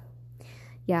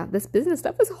 Yeah, this business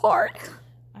stuff is hard.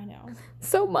 I know.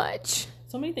 So much.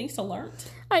 So many things to learn.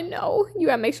 I know. You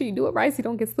gotta make sure you do it right so you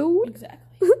don't get sued.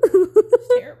 Exactly.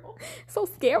 It's terrible. So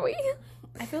scary.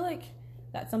 I feel like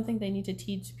that's something they need to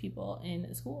teach people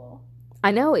in school.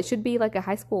 I know. It should be like a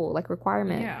high school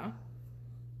requirement.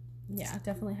 Yeah,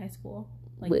 definitely high school.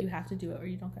 You have to do it or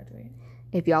you don't graduate.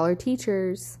 If y'all are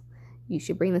teachers, you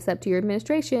should bring this up to your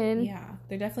administration. Yeah,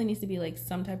 there definitely needs to be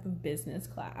some type of business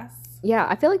class. Yeah,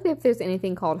 I feel like if there's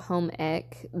anything called home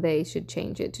ec, they should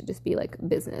change it to just be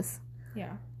business.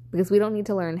 Yeah. Because we don't need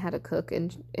to learn how to cook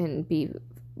and be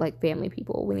family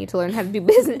people. We need to learn how to do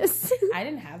business. I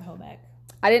didn't have home ec.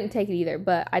 I didn't take it either,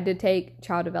 but I did take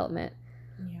child development.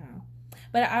 Yeah.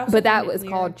 But that was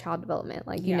called child development.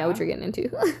 You know what you're getting into.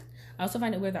 I also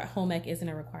find it weird that home ec isn't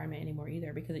a requirement anymore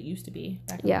either because it used to be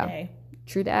back in the day.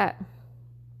 True that.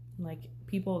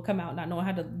 People come out not knowing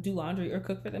how to do laundry or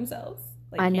cook for themselves.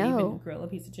 I know. Can't even grill a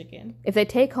piece of chicken. If they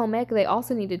take home ec, they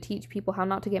also need to teach people how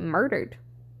not to get murdered.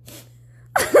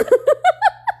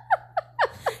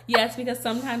 Yes, because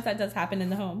sometimes that does happen in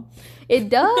the home. It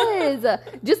does.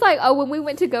 Just when we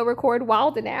went to go record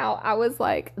Wild and Out, I was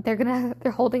like,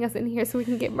 they're holding us in here so we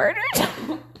can get murdered.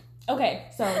 Okay,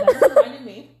 so that just reminded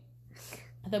me.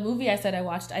 The movie I said I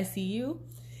watched, I See You,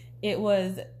 it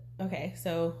was... Okay,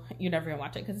 so you're never going to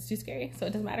watch it because it's too scary, so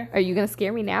it doesn't matter. Are you going to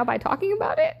scare me now by talking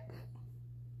about it?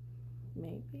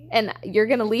 Maybe. And you're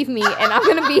going to leave me, and I'm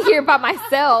going to be here by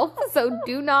myself, so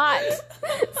do not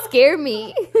scare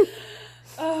me.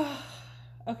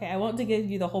 Okay, I won't give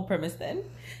you the whole premise then.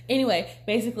 Anyway,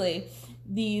 basically,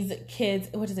 these kids,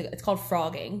 what is it? It's called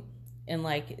frogging. And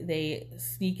they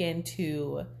sneak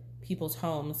into people's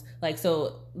homes.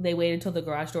 So they wait until the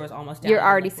garage door is almost down. You're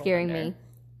already scaring me.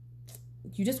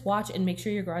 You just watch and make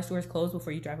sure your garage door is closed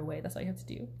before you drive away. That's all you have to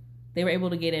do. They were able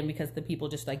to get in because the people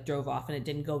just drove off and it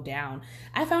didn't go down.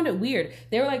 I found it weird.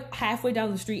 They were halfway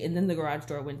down the street and then the garage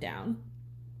door went down.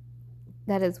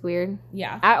 That is weird.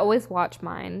 Yeah. I always watch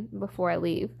mine before I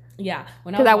leave. Yeah.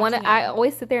 Because I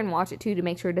always sit there and watch it too to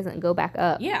make sure it doesn't go back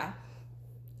up. Yeah.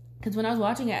 Because when I was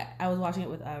watching it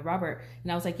with Robert,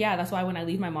 and I was like, yeah, that's why when I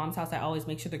leave my mom's house, I always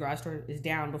make sure the garage door is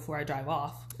down before I drive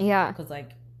off. Yeah. Because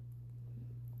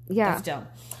yeah, that's dumb.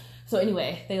 So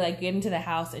anyway, they get into the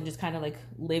house and just kind of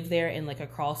live there in a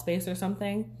crawl space or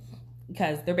something.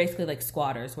 Because they're basically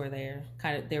squatters where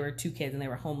they were two kids and they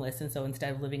were homeless. And so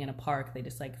instead of living in a park, they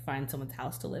just find someone's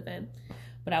house to live in.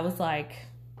 But I was like,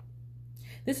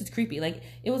 this is creepy.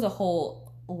 It was a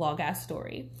whole long ass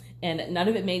story. And none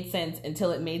of it made sense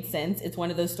until it made sense. It's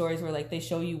one of those stories where they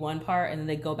show you one part and then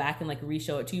they go back and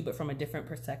re-show it to you, but from a different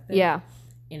perspective. Yeah.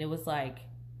 And it was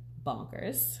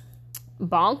bonkers.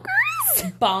 Bonkers?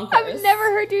 Bonkers. I've never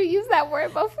heard you use that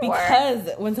word before. Because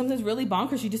when something's really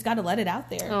bonkers, you just got to let it out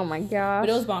there. Oh my gosh. But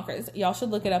it was bonkers. Y'all should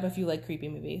look it up if you like creepy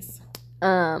movies.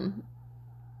 Did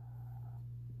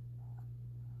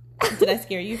I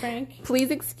scare you, Frank?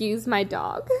 Please excuse my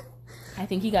dog. I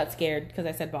think he got scared because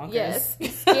I said bonkers. Yes, you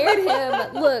scared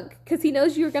him. Look, because he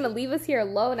knows you were going to leave us here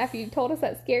alone after you told us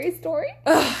that scary story.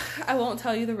 I won't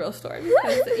tell you the real story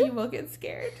because you will get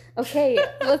scared. Okay,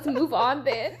 let's move on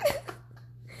then.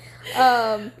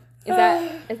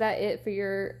 Is that it for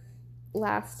your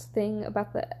last thing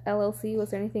about the LLC?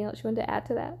 Was there anything else you wanted to add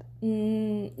to that?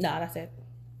 No, that's it.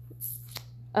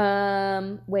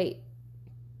 Wait.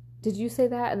 Did you say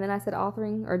that and then I said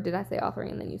authoring, or did I say authoring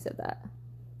and then you said that?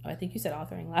 Oh, I think you said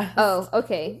authoring last. Oh,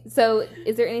 okay. So,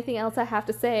 is there anything else I have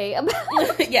to say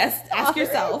about? Yes, ask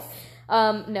yourself.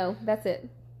 No, that's it.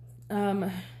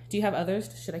 Do you have others?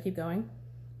 Should I keep going?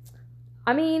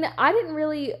 I mean, I didn't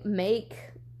really make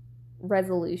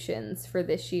resolutions for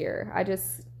this year. I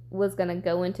just was gonna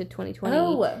go into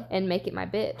 2020 and make it my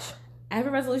bitch. I have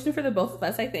a resolution for the both of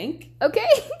us, I think. Okay.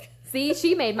 See,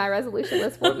 she made my resolution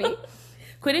list for me.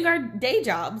 Quitting our day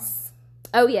jobs.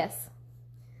 Oh, yes.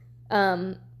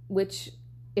 Which,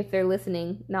 if they're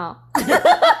listening, nah.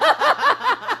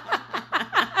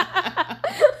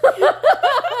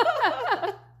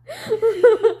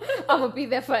 I'm gonna be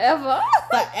there forever.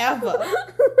 Forever.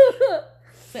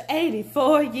 For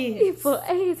 84 years.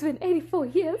 It's been 84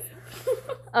 years.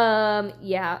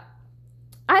 Yeah.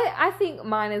 I think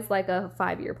mine is like a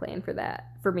 5-year plan for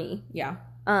that, for me. Yeah.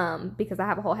 Because I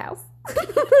have a whole house.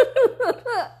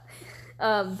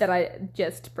 That I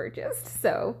just purchased.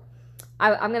 So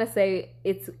I'm gonna say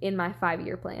it's in my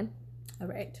 5-year plan. All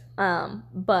right.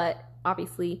 But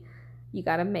obviously you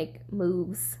gotta make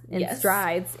moves and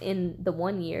strides in the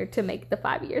 1 year to make the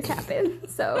 5 years happen.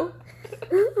 So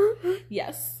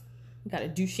yes. You gotta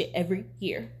do shit every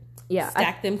year. Yeah.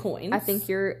 Stack them coins. I think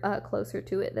you're closer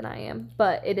to it than I am.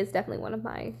 But it is definitely one of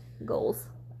my goals.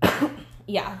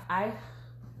 Yeah. I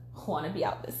want to be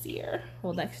out this year.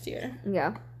 Well, next year.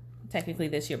 Yeah. Technically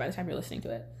this year by the time you're listening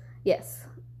to it. Yes.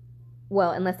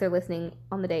 Well, unless they're listening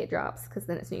on the day it drops, because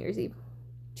then it's New Year's Eve.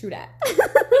 True that.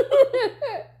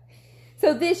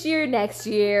 So this year, next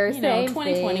year, same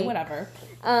 2020, thing. whatever.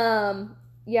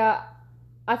 Yeah,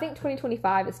 I think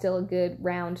 2025 is still a good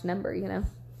round number, you know?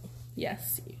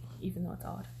 Yes, even though it's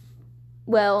odd.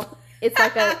 Well, it's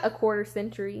like a quarter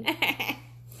century.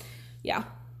 Yeah.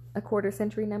 A quarter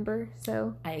century number,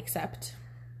 so. I accept.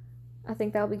 I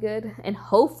think that'll be good. And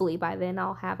hopefully by then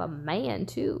I'll have a man,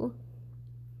 too.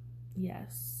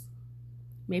 Yes.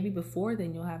 Maybe before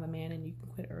then you'll have a man and you can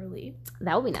quit early.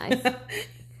 That would be nice.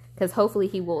 Because hopefully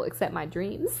he will accept my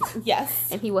dreams. Yes.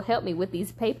 And he will help me with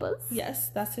these papers. Yes,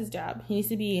 that's his job. He needs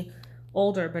to be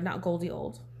older, but not Goldie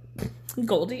old.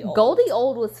 Goldie old. Goldie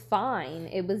old was fine.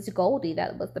 It was Goldie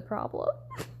that was the problem.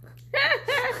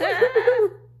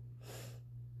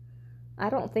 I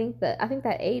think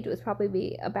that age was probably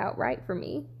be about right for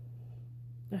me.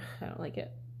 I don't like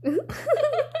it.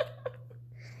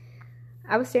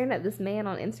 I was staring at this man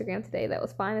on Instagram today that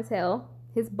was fine as hell.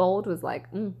 His bulge was like,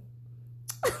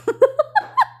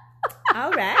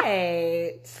 All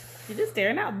right. You're just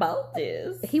staring at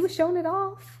bulges. He was showing it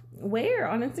off. Where?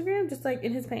 On Instagram? Just like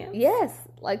in his pants? Yes.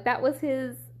 Like that was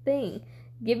his thing.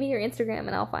 Give me your Instagram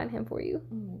and I'll find him for you.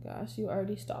 Oh my gosh, you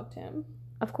already stalked him.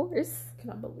 Of course. I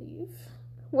cannot believe.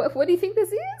 What do you think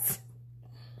this is?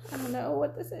 I don't know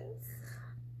what this is.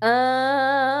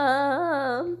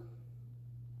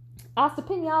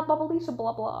 Osteopenia, bubbleisha,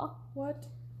 blah blah. What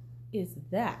is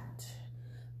that?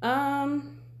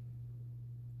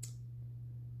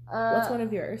 What's one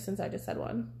of yours, since I just said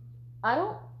one? I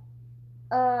don't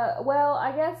well,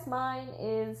 I guess mine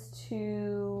is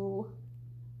to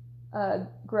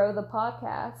grow the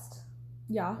podcast.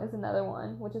 Yeah. Is another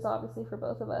one, which is obviously for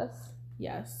both of us.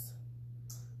 Yes.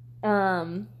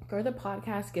 Grow the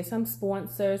podcast, get some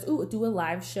sponsors. Ooh, do a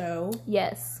live show.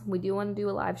 Yes, we do want to do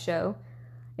a live show.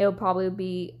 It'll probably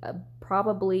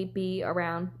be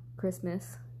around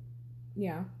Christmas.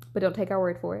 Yeah. But don't take our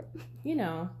word for it. You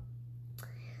know.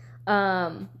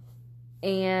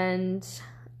 And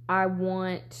I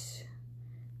want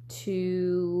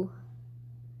to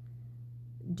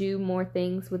do more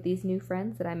things with these new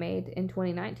friends that I made in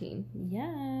 2019.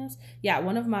 Yes. Yeah,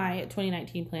 one of my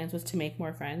 2019 plans was to make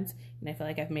more friends, and I feel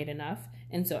like I've made enough.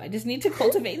 And so I just need to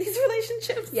cultivate these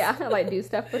relationships. Yeah, I like do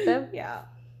stuff with them. Yeah.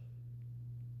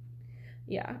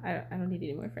 Yeah, I don't need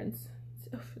any more friends.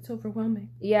 It's overwhelming.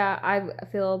 Yeah, I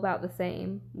feel about the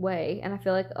same way. And I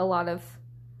feel like a lot of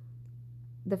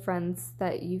the friends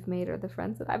that you've made are the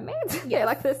friends that I've made. Yeah. They're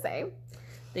like the same.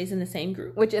 They's in the same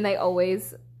group. And they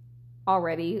always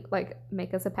already like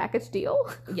make us a package deal.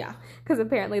 Yeah. Because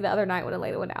apparently the other night when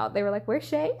Elena went out, they were like, "Where's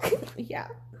Shay?" Yeah.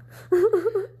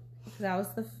 That was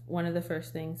one of the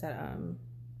first things that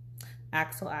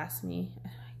Axel asked me. I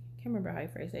can't remember how he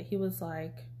phrased it. He was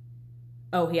like,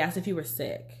 oh, he asked if you were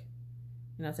sick.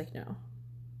 And I was like, no,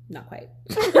 not quite.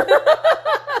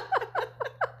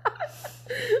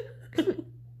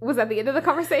 Was that the end of the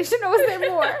conversation or was there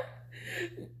more?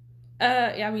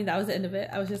 Yeah, I mean, that was the end of it.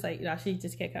 I was just like, no, she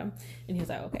just can't come. And he was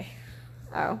like, okay.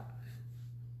 Oh.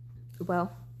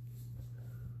 Well.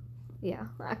 Yeah,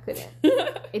 I couldn't.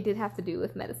 It did have to do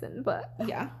with medicine, but.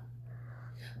 Yeah.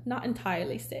 Not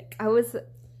entirely sick. I was,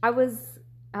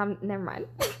 never mind.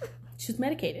 She was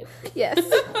medicated. Yes.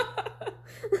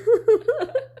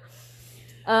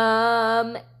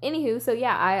 Anywho, so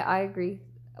yeah, I agree.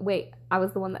 Wait, I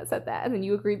was the one that said that, and then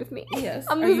you agreed with me. Yes.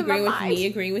 I'm Are you losing my agreeing with mind. me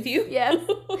agreeing with you? Yes.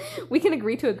 We can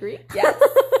agree to agree. Yes.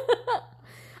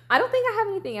 I don't think I have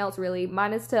anything else really.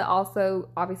 Mine is to also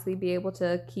obviously be able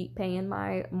to keep paying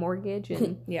my mortgage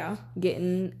and yeah,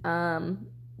 getting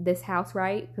this house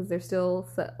right, because there's still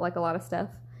like a lot of stuff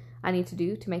I need to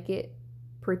do to make it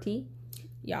pretty.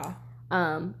 Yeah.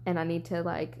 And I need to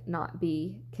like not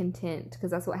be content,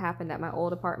 because that's what happened at my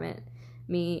old apartment.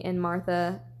 Me and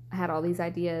Martha had all these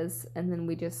ideas, and then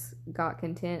we just got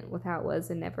content with how it was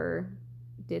and never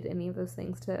did any of those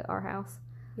things to our house.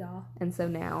 Yeah. And so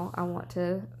now I want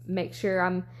to make sure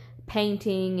I'm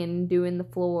painting and doing the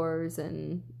floors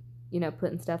and, you know,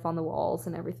 putting stuff on the walls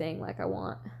and everything like I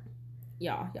want.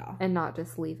 Yeah, yeah. And not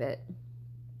just leave it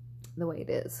the way it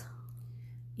is.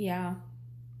 Yeah.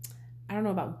 I don't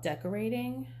know about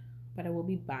decorating, but I will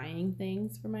be buying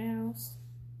things for my house,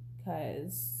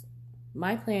 because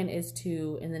my plan is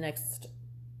to, in the next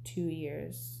 2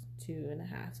 years,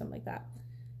 2.5, something like that,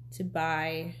 to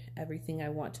buy everything I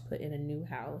want to put in a new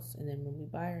house. And then when we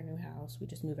buy our new house, we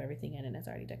just move everything in and it's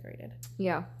already decorated.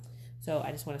 Yeah. So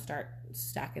I just want to start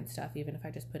stacking stuff, even if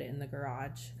I just put it in the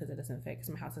garage, because it doesn't fit, because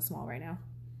my house is small right now.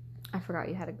 I forgot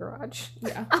you had a garage.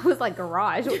 Yeah. I was like,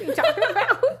 garage? What are you talking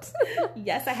about?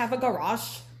 Yes, I have a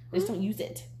garage. I just don't use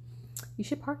it. You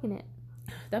should park in it.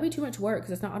 That'd be too much work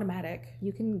because it's not automatic.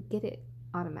 You can get it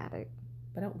automatic.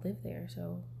 But I don't live there,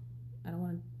 so I don't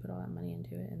want to put all that money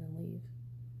into it and then leave.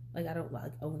 Like, I don't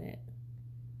like own it.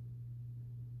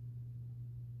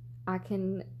 I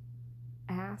can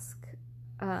ask.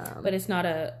 But it's not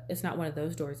one of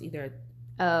those doors either.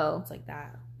 Oh. It's like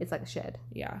that. It's like a shed.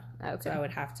 Yeah. Okay. So I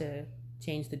would have to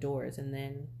change the doors and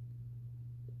then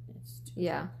it's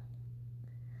yeah.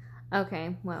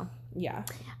 Okay, well. Yeah.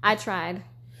 I tried.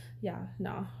 Yeah,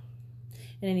 no.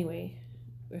 And anyway,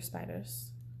 we're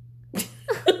spiders.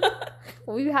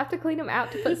 Well, you have to clean them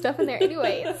out to put stuff in there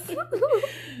anyways.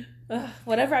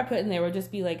 Whatever I put in there would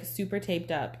just be like super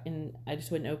taped up and I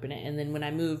just wouldn't open it. And then when I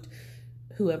moved,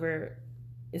 whoever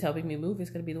is helping me move is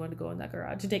going to be the one to go in that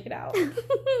garage to take it out.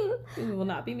 It will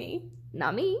not be me.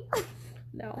 Not me.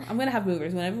 No, I'm going to have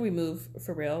movers. Whenever we move,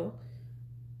 for real,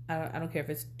 I don't care if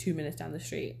it's 2 minutes down the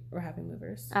street, we're having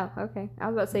movers. Oh, okay. I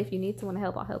was about to say, if you need someone to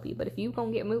help, I'll help you. But if you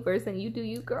gonna get movers, then you do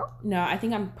you, girl. No, I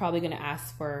think I'm probably going to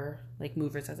ask for like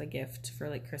movers as a gift for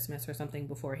like Christmas or something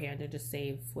beforehand and just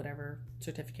save whatever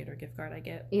certificate or gift card I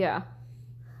get. Yeah.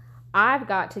 I've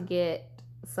got to get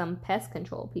some pest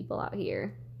control people out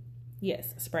here.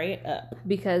 Yes, spray it up.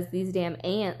 Because these damn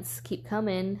ants keep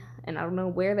coming, and I don't know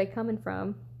where they coming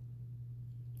from.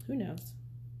 Who knows?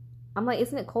 I'm like,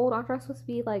 isn't it cold? Aren't I supposed to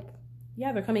be like...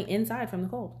 Yeah, they're coming inside from the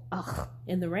cold. Ugh.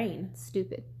 In the rain.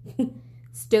 Stupid.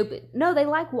 Stupid. No, they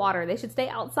like water. They should stay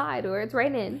outside or it's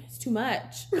raining. It's too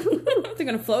much. They're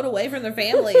going to float away from their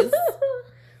families.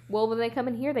 Well, when they come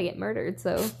in here, they get murdered,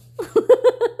 so...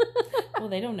 Well,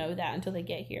 they don't know that until they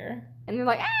get here. And they're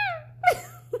like, ah!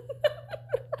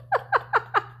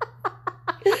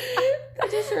 That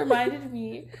just reminded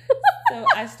me. So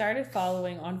I started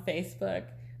following on Facebook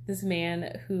this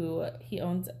man who he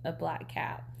owns a black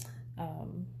cat. I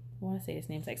want to say his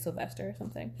name's like Sylvester or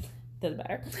something. Doesn't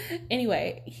matter.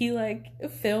 Anyway, he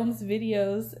like films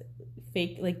videos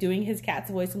fake, like doing his cat's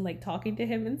voice and like talking to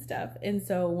him and stuff. And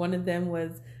so one of them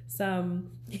was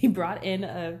he brought in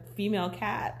a female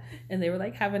cat and they were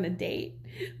like having a date,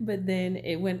 but then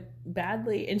it went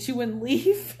badly and she wouldn't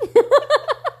leave.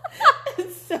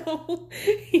 So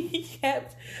he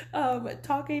kept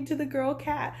talking to the girl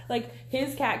cat. Like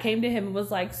his cat came to him and was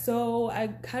like, so I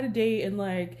had a date and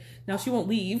like now she won't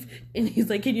leave. And he's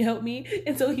like, can you help me?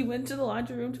 And so he went to the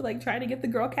laundry room to like try to get the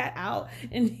girl cat out.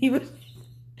 And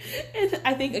and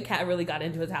I think a cat really got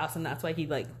into his house and that's why he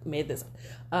like made this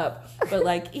up. But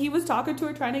like he was talking to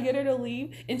her trying to get her to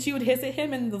leave and she would hiss at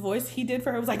him and the voice he did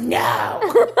for her was like, no.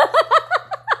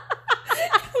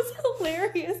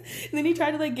 Hilarious. And then he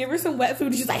tried to like give her some wet food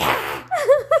and she's like, ah!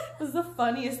 It was the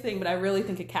funniest thing, but I really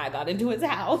think a cat got into his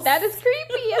house. That is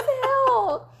creepy as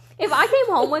hell. If I came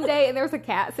home one day and there was a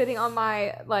cat sitting on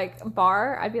my like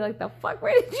bar, I'd be like, the fuck,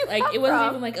 where did you like come it wasn't from?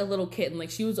 even like a little kitten, like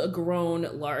she was a grown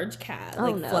large cat,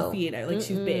 like no. fluffy and like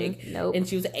she was big. Nope. And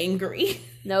she was angry.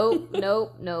 Nope. I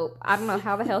don't know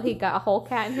how the hell he got a whole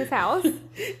cat in his house.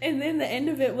 And then the end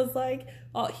of it was like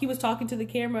he was talking to the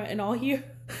camera and all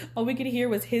we could hear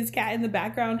was his cat in the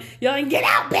background yelling, get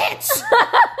out, bitch.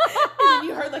 And then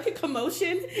you heard like a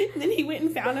commotion and then he went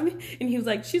and found him and he was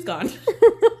like, she's gone.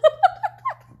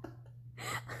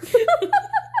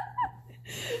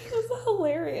 It was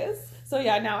hilarious. So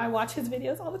yeah, now I watch his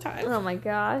videos all the time. Oh my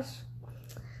gosh.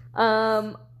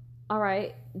 All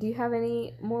right. Do you have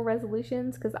any more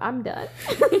resolutions? Because I'm done.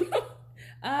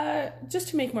 Just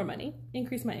to make more money,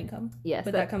 increase my income. Yes,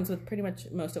 but that comes with pretty much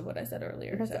most of what I said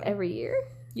earlier. That's so. every year.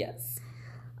 Yes.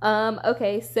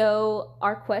 Okay, so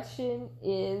our question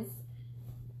is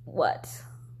what?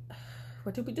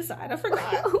 What did we decide? I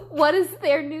forgot. What is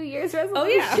their New Year's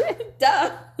resolution? Oh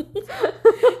yeah.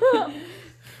 Duh.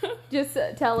 Just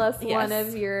tell us Yes. one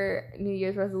of your New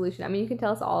Year's resolution. I mean, you can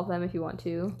tell us all of them if you want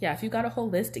to. Yeah, if you got a whole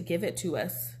list, give it to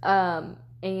us.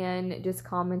 And just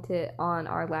comment it on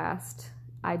our last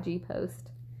IG post.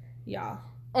 Yeah.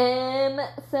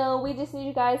 So we just need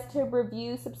you guys to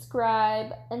review,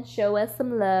 subscribe, and show us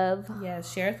some love.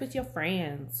 Yes, share it with your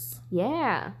friends.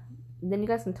 Yeah. Then you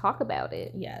guys can talk about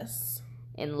it. Yes.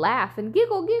 And laugh and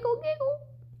giggle, giggle,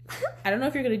 giggle. I don't know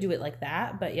if you're going to do it like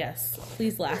that, but yes,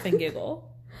 please laugh and giggle.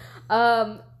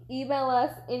 Email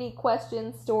us any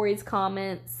questions, stories,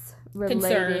 comments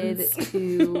related Concerns.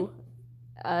 to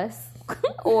us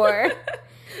or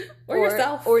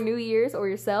yourself. or New Year's or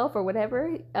yourself or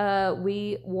whatever.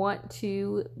 We want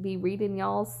to be reading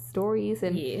y'all's stories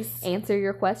and Yes. answer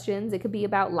your questions. It could be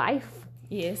about life.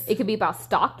 Yes. It could be about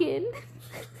stalking.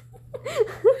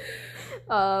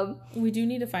 We do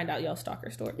need to find out y'all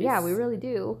stalker stories. Yeah, we really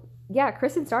do. Yeah,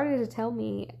 Kristen started to tell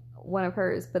me one of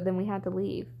hers, but then we had to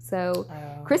leave. So,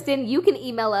 Kristen, you can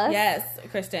email us. Yes,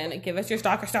 Kristen, give us your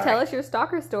stalker story. Tell us your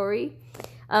stalker story,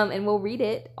 and we'll read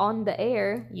it on the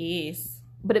air. Yes.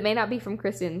 But it may not be from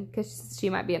Kristen because she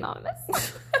might be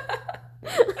anonymous.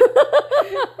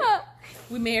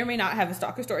 We may or may not have a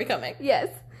stalker story coming. Yes.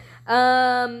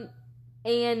 And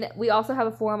we also have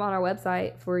a form on our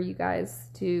website for you guys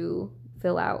to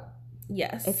fill out.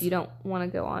 Yes. If you don't want to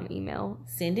go on email.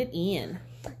 Send it in.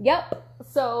 Yep.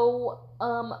 So,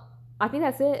 I think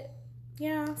that's it.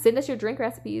 Yeah. Send us your drink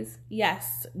recipes.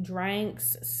 Yes.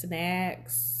 Drinks,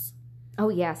 snacks. Oh,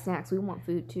 yeah, snacks. We want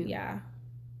food, too. Yeah.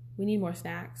 We need more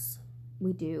snacks.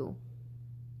 We do.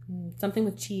 Something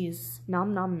with cheese.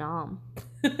 Nom, nom, nom.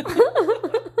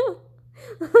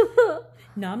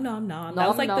 Nom, nom, nom. Nom, That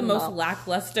was like nom, the most nom.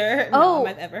 lackluster Oh, nom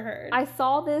I've ever heard. I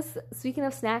saw this, speaking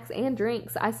of snacks and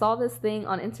drinks, I saw this thing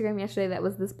on Instagram yesterday that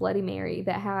was this Bloody Mary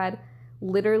that had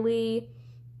literally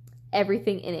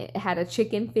everything in it. It had a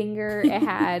chicken finger, it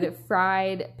had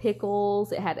fried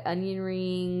pickles, it had onion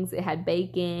rings, it had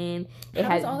bacon, it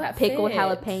How does all had that pickled fit?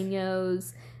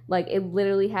 jalapenos. Like, it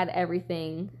literally had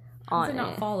everything How on does it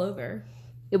not it. fall over?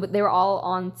 They were all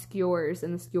on skewers,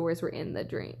 and the skewers were in the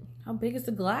drink. How big is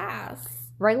the glass?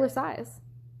 Regular size.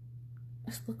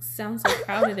 This sounds so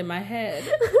crowded in my head.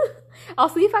 I'll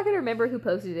see if I can remember who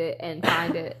posted it and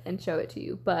find it and show it to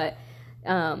you. But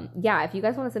yeah, if you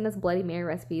guys want to send us Bloody Mary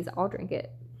recipes, I'll drink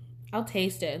it. I'll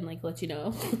taste it and let you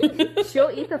know. She'll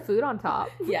eat the food on top.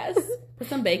 Yes. Put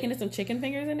some bacon and some chicken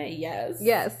fingers in it. Yes.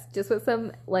 Yes, just with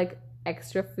some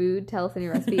extra food. Tell us in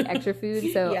your recipe extra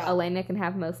food, so Yeah. Elena can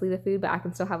have mostly the food, but I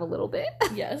can still have a little bit.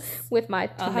 Yes. With my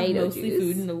I'll tomato have mostly juice.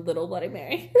 food and a little Bloody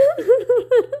Mary.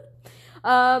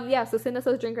 Yeah, so send us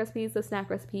those drink recipes, those snack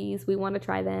recipes. We want to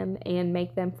try them and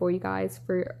make them for you guys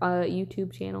for a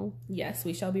YouTube channel. Yes,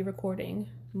 we shall be recording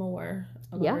more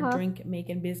of Yeah. our drink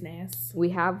making business. We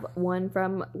have one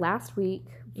from last week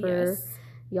for Yes.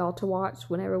 y'all to watch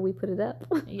whenever we put it up.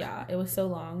 Yeah, it was so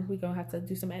long. We're going to have to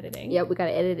do some editing. Yeah, we got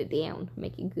to edit it down,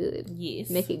 make it good. Yes.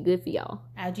 Make it good for y'all.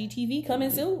 IGTV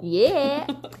coming soon. Yeah.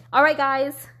 All right,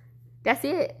 guys. That's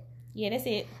it. Yeah, that's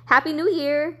it. Happy New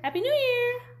Year. Happy New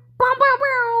Year. Bow, bow,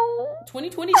 bow.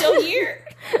 2020 your year.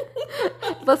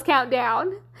 Let's count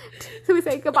down. So we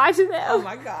say goodbye to them. Oh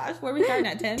my gosh. Where are we starting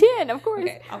at 10? 10, of course.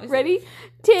 Okay, obviously. Ready?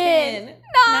 10, 10,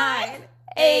 9,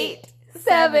 8,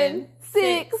 7,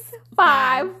 6,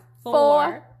 5,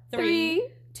 4, 3,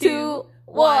 2,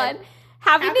 1.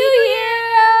 Happy New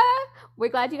Year! We're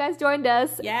glad you guys joined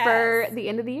us Yes. for the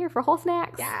end of the year for Whole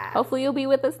Snacks. Yeah. Hopefully you'll be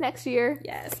with us next year.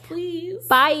 Yes, please.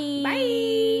 Bye.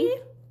 Bye.